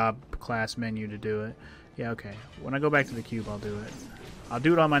in the job class menu to do it. Yeah, okay. When I go back to the cube, I'll do it. I'll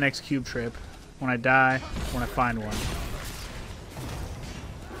do it on my next cube trip. When I die, when I find one.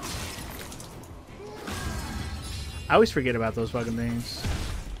 I always forget about those fucking things.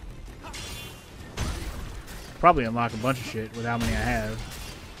 Probably unlock a bunch of shit with how many I have.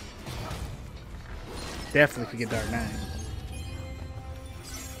 Definitely could get Dark Knight.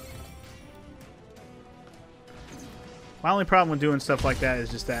 My only problem with doing stuff like that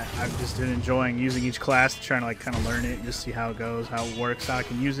is just that I've just been enjoying using each class, trying to like kind of learn it and just see how it goes, how it works, how I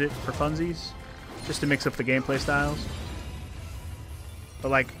can use it for funsies, just to mix up the gameplay styles.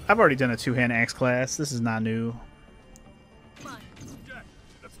 But like, I've already done a two-hand axe class. This is not new.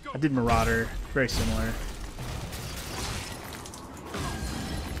 I did Marauder, very similar.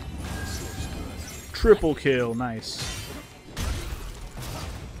 Triple kill, nice.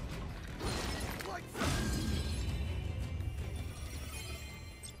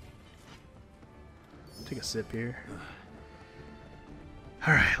 Take a sip here.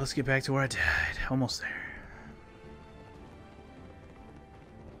 Alright, let's get back to where I died. Almost there.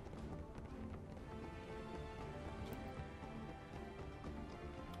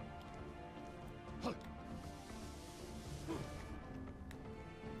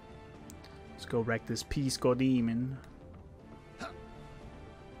 Let's go wreck this Pisco Demon. Up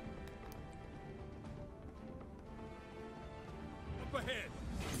ahead.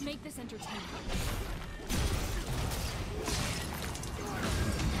 Make this entertaining.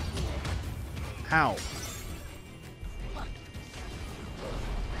 Ow.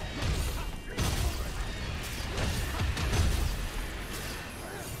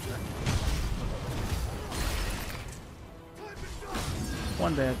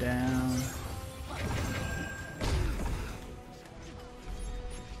 One bad down.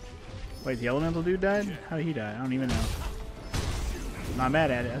 Wait, the elemental dude died? How did he die? I don't even know. Not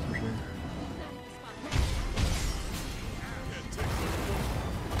mad at it, that's for sure.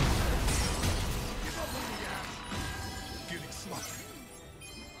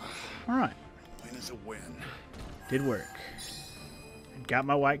 Alright. Win is a win. Did work. And got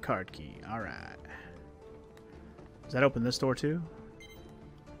my white card key. Alright. Does that open this door too?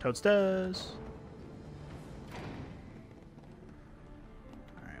 Totes does.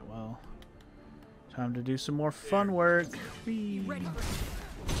 Alright, well. Time to do some more fun work. Whee.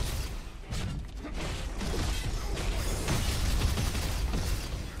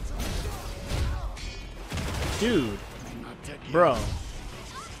 Dude. Bro.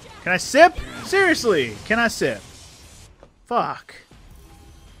 Can I sip? Seriously, can I sip? Fuck.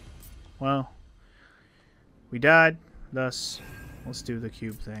 Well, we died, thus, let's do the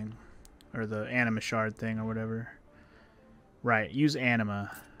cube thing. Or the anima shard thing, or whatever. Right, use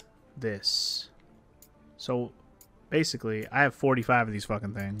anima. This. So, basically, I have 45 of these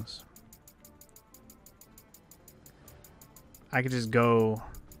fucking things. I could just go...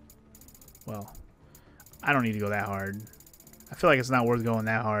 Well, I don't need to go that hard. I feel like it's not worth going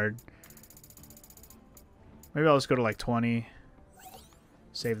that hard. Maybe I'll just go to like 20.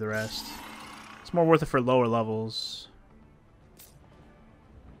 Save the rest. It's more worth it for lower levels.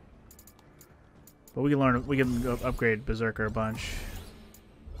 But we can upgrade Berserker a bunch.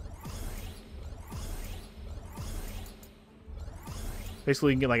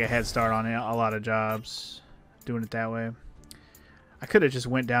 Basically, you can get like a head start on a lot of jobs doing it that way. I could have just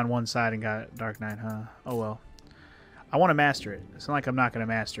went down one side and got Dark Knight, huh? Oh well. I want to master it. It's not like I'm not going to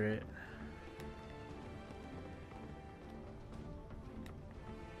master it.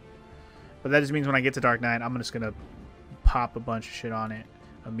 But that just means when I get to Dark Knight, I'm just going to pop a bunch of shit on it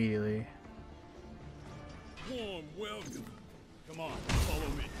immediately. Warm welcome. Come on, follow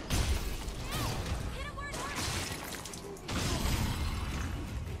me.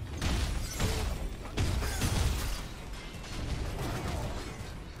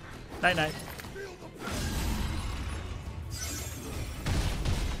 Night night.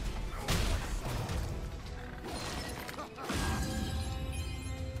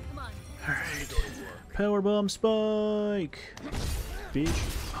 Alright. Powerbomb spike. Bitch.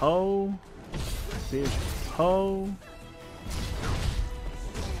 Ho. Bitch. Ho.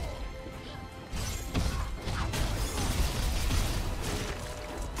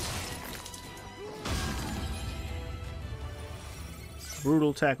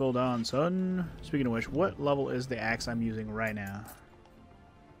 Brutal tackle on, son. Speaking of which, what level is the axe I'm using right now?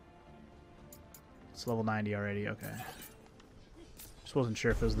 It's level 90 already, okay. Just wasn't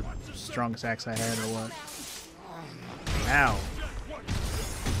sure if it was the strongest axe I had or what. Ow.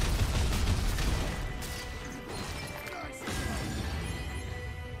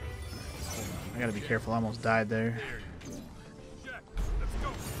 I gotta be careful, I almost died there.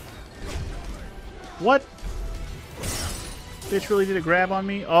 What? Bitch really did a grab on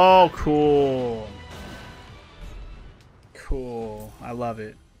me? Oh, cool. Cool. I love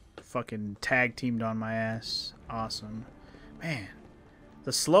it. Fucking tag teamed on my ass. Awesome. Man,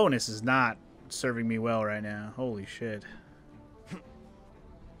 the slowness is not serving me well right now. Holy shit. I'm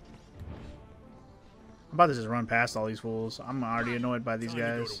about to just run past all these fools. I'm already annoyed by these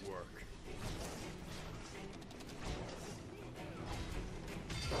guys.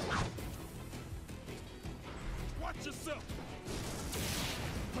 Watch yourself.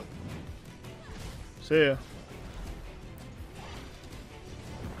 See ya.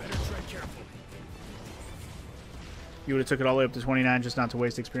 Better tread carefully. You would have took it all the way up to 29 just not to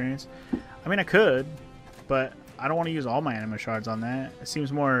waste experience? I mean, I could, but I don't want to use all my anima shards on that. It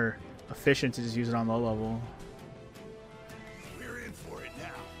seems more efficient to just use it on low level. We're in for it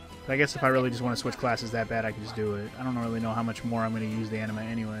now. But I guess if I really just want to switch classes that bad, I can just do it. I don't really know how much more I'm going to use the anima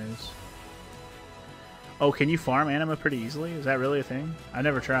anyways. Oh, can you farm anima pretty easily? Is that really a thing? I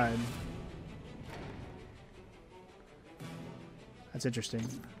never tried. That's interesting.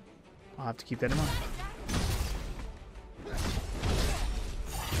 I'll have to keep that in mind.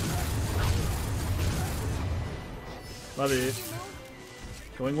 Love it.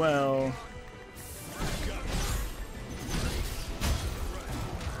 Going well.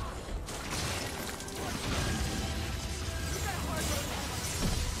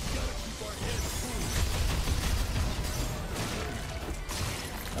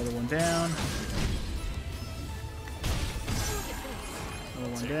 Another one down.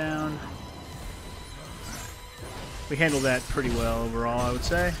 Another one down. We handled that pretty well overall, I would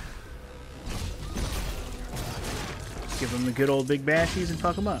say. Give them the good old big bashies and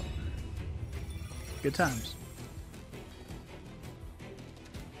fuck them up. Good times.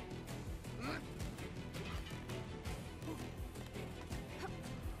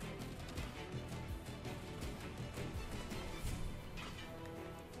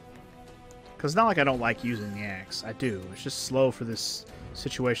 Because it's not like I don't like using the axe. I do. It's just slow for this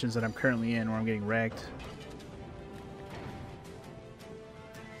situations that I'm currently in where I'm getting wrecked.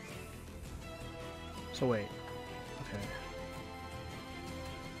 So wait. Okay.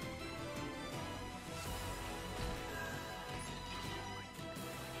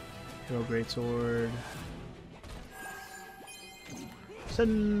 Hero Greatsword.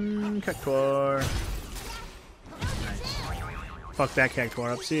 Send Cactuar. Nice. Fuck that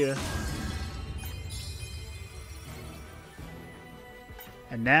Cactuar up. See ya.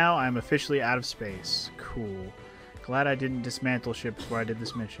 And now I'm officially out of space. Cool. Glad I didn't dismantle ship before I did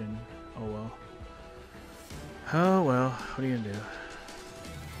this mission. Oh well. Oh well. What are you gonna do?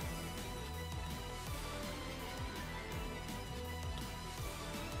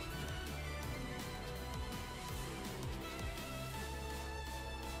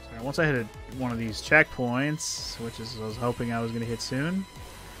 Once I hit one of these checkpoints, which is I was hoping I was going to hit soon,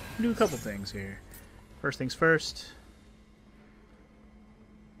 I'll do a couple things here. First things first,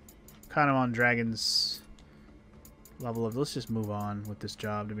 kind of on Dragon's level of, let's just move on with this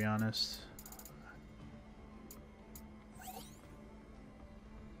job, to be honest.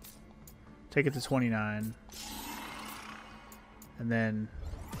 Take it to 29. And then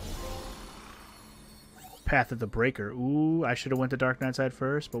Path of the Breaker. Ooh, I should have went to Dark Knight's side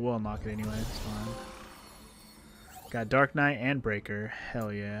first, but we'll unlock it anyway. It's fine. Got Dark Knight and Breaker.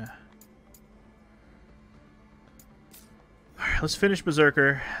 Hell yeah. Alright, let's finish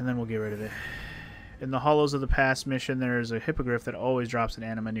Berserker, and then we'll get rid of it. In the Hollows of the Past mission, there's a hippogriff that always drops an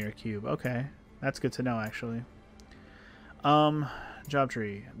anima near a cube. Okay, that's good to know, actually. Job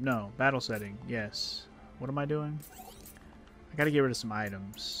tree. No. Battle setting. Yes. What am I doing? I gotta get rid of some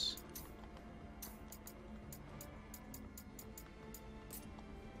items.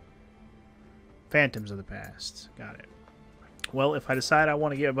 Phantoms of the Past. Got it. Well, if I decide I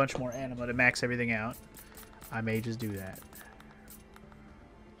want to get a bunch more anima to max everything out, I may just do that.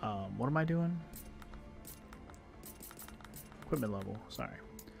 What am I doing? Equipment level. Sorry.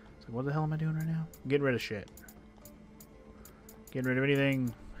 So what the hell am I doing right now? I'm getting rid of shit. Getting rid of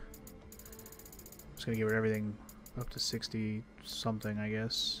anything. I'm just going to get rid of everything up to 60 something, I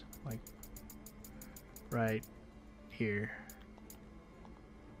guess. Like, right here.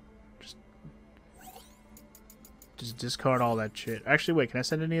 Just discard all that shit. Actually, wait, can I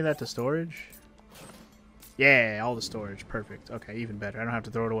send any of that to storage? Yeah, all the storage. Perfect. Okay, even better. I don't have to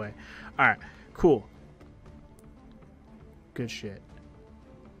throw it away. Alright, cool. Good shit.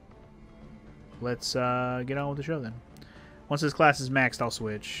 Let's get on with the show then. Once this class is maxed, I'll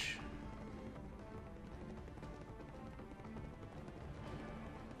switch.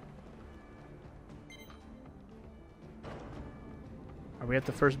 Are we at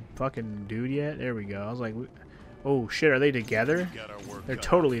the first fucking dude yet? There we go. I was like... Oh shit, are they together? They're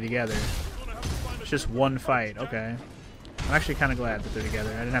totally together. It's just one fight, okay. I'm actually kind of glad that they're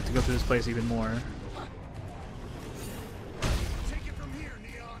together. I didn't have to go through this place even more.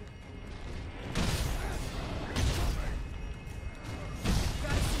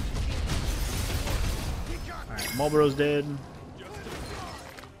 Alright, Marlboro's dead.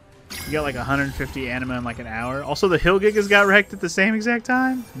 You got like 150 anima in like an hour. Also, the Hill Gigas got wrecked at the same exact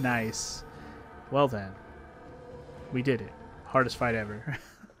time? Nice. Well then. We did it. Hardest fight ever.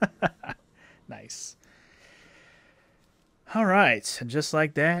 Nice. Alright, and just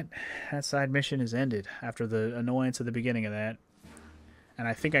like that, that side mission is ended after the annoyance at the beginning of that. And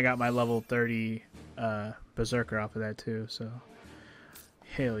I think I got my level 30 Berserker off of that too, so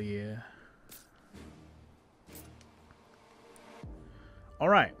hell yeah.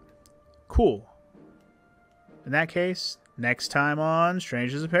 Alright, cool. In that case, next time on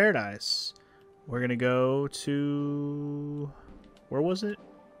Strangers of Paradise, we're going to go to... Where was it?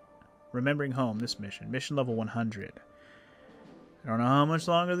 Remembering Home, this mission. Mission level 100. I don't know how much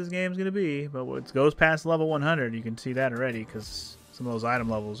longer this game's going to be, but when it goes past level 100, you can see that already, because some of those item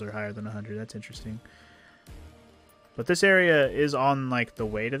levels are higher than 100. That's interesting. But this area is on, like, the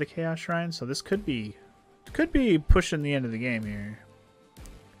way to the Chaos Shrine, so this could be pushing the end of the game here.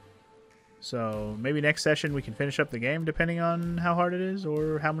 So maybe next session we can finish up the game, depending on how hard it is,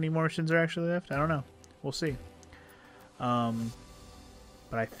 or how many more missions are actually left. I don't know. We'll see.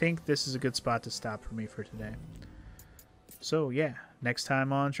 But I think this is a good spot to stop for me for today. So yeah, next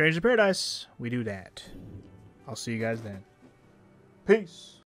time on Strangers of Paradise, we do that. I'll see you guys then. Peace.